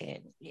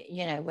drinking?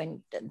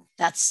 When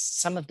that's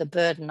some of the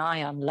burden I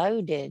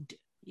unloaded.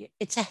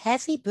 It's a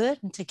heavy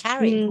burden to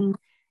carry.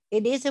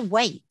 It is a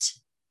weight.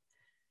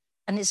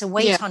 And it's a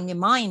weight on your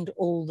mind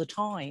all the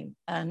time.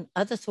 And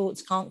other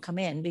thoughts can't come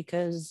in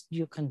because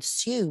you're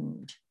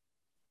consumed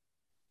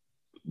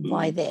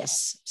by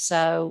this.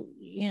 So,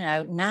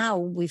 now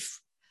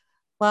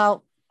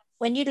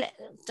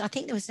I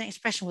think there was an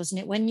expression,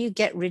 wasn't it? When you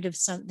get rid of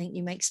something,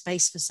 you make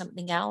space for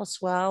something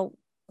else. Well,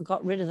 I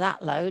got rid of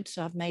that load,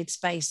 so I've made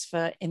space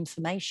for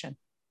information.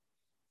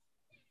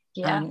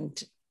 Yeah.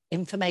 And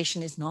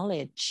information is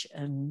knowledge,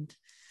 and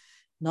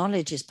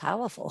knowledge is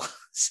powerful.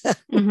 So,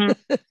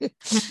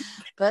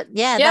 but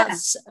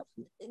that's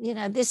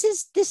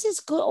this is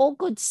good, all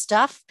good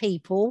stuff,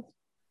 people.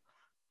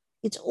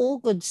 It's all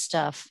good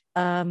stuff.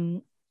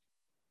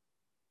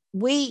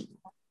 We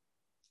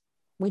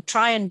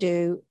try and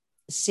do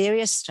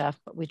serious stuff,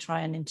 but we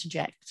try and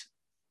interject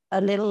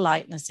a little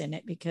lightness in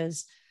it,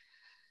 because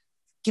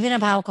giving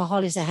up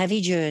alcohol is a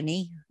heavy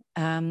journey.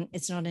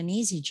 It's not an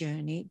easy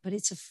journey, but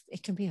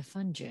it can be a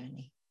fun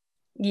journey.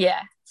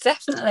 Yeah,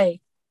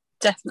 definitely.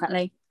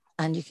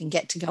 And you can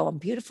get to go on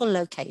beautiful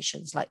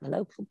locations like the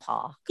local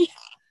park. Yeah.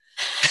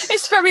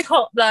 It's very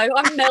hot though.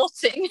 I'm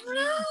melting.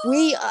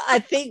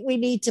 I think we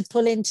need to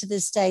pull into the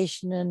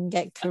station and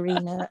get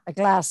Karina a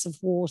glass of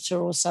water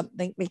or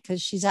something,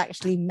 because she's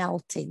actually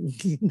melting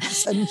in the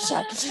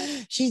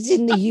sunshine. She's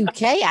in the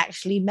UK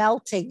actually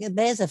melting, and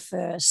there's a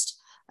first.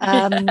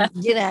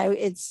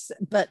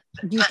 But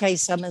UK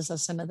summers are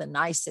some of the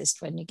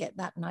nicest. When you get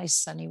that nice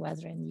sunny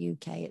weather in the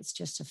UK, it's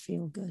just a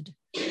feel good.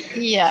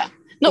 Yeah,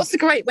 not so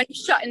great when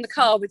you're shut in the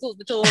car with all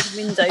the doors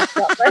and windows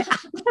shut there.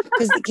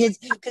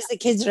 because the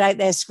kids are out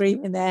there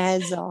screaming their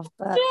heads off.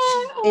 But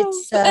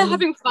they're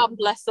having fun,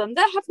 bless them.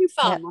 They're having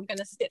fun. Yeah. I'm going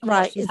to sit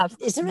right.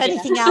 Is there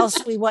anything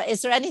else we want?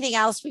 Is there anything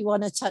else we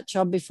want to touch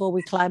on before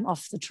we climb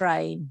off the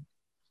train?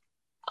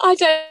 I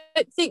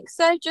don't think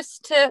so.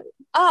 Just to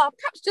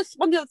perhaps just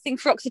one other thing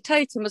for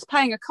Oxytocin was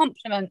paying a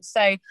compliment.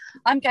 So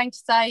I'm going to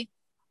say,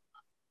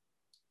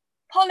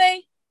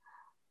 Polly,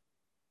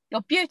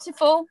 you're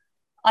beautiful.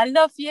 I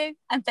love you,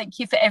 and thank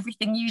you for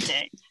everything you do.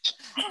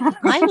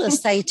 I will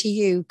say to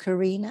you,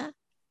 Karina,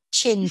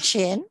 chin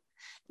chin,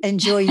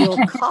 enjoy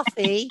your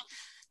coffee.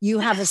 You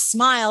have a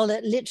smile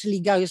that literally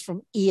goes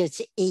from ear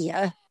to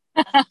ear.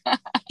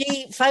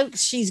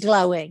 She's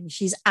glowing.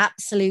 She's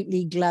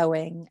absolutely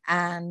glowing,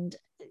 and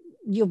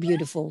you're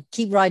beautiful.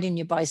 Keep riding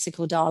your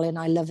bicycle, darling.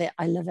 I love it.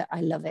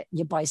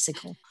 Your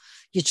bicycle,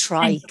 your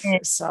trike.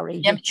 Sorry,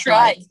 your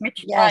trike.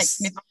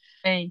 Yes.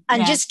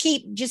 And just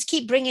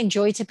keep bringing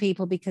joy to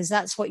people, because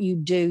that's what you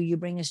do. You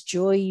bring us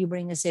joy, you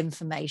bring us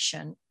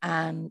information,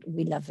 and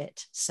we love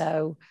it.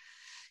 So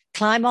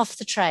climb off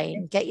the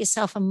train, get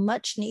yourself a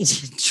much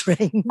needed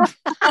drink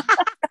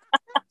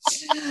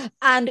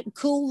and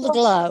cool the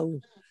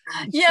glow.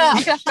 Yeah,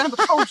 I'm going to have a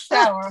cold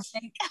shower, I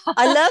think.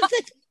 I love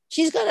that.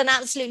 She's got an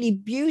absolutely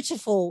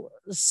beautiful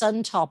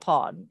sun top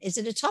on. Is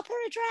it a top or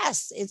a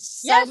dress? It's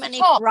so Yes, many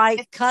top.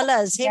 bright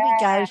colors. Here we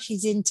go. Yeah.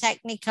 She's in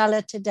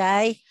Technicolor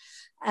today.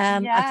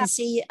 I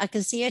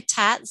can see her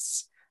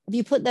tats. Have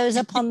you put those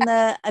up on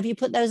the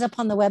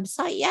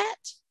website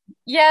yet?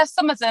 Yeah,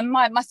 some of them.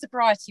 My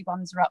sobriety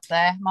ones are up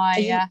there.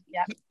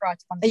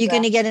 Sobriety ones. Are you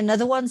going to get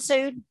another one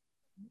soon?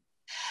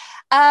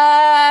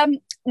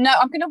 No,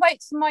 I'm going to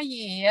wait till my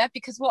year,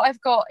 because what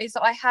I've got is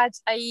I had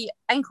a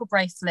ankle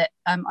bracelet,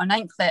 an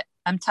anklet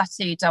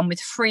tattoo done with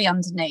 3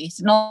 underneath,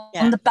 and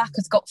on the back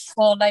has got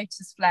 4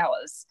 lotus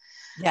flowers.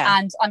 Yeah.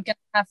 And I'm going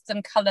to have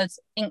them coloured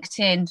inked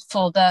in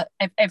for the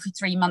every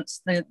 3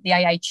 months the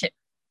AA chip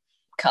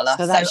colour.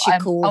 So that's your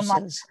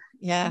courses.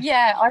 I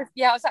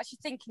was actually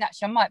thinking,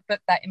 I might book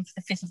that in for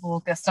the 5th of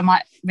August. I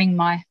might ring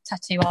my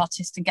tattoo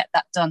artist and get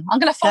that done. I'm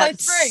going to follow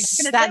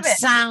through. That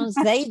sounds,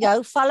 there you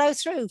go. Follow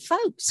through,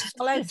 folks.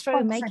 Follow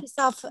through. Make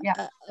yourself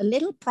a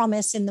little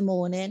promise in the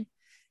morning.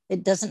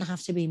 It doesn't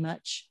have to be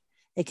much.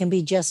 It can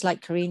be just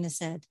like Karina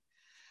said.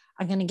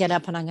 I'm going to get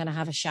up and I'm going to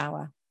have a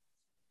shower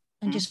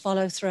and just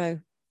follow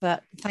through.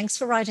 But thanks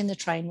for riding the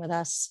train with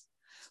us.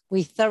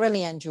 We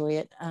thoroughly enjoy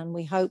it, and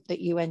we hope that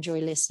you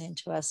enjoy listening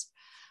to us.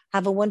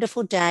 Have a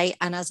wonderful day.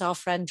 And as our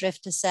friend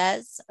Drifter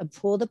says,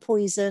 pour the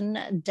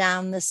poison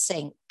down the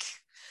sink.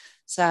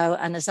 So,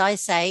 and as I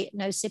say,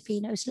 no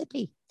sippy, no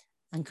slippy.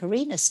 And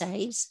Karina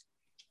says,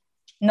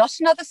 not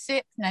another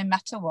sip, no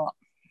matter what.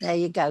 There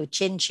you go.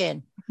 Chin,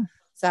 chin.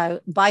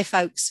 So bye,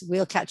 folks.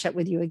 We'll catch up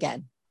with you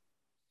again.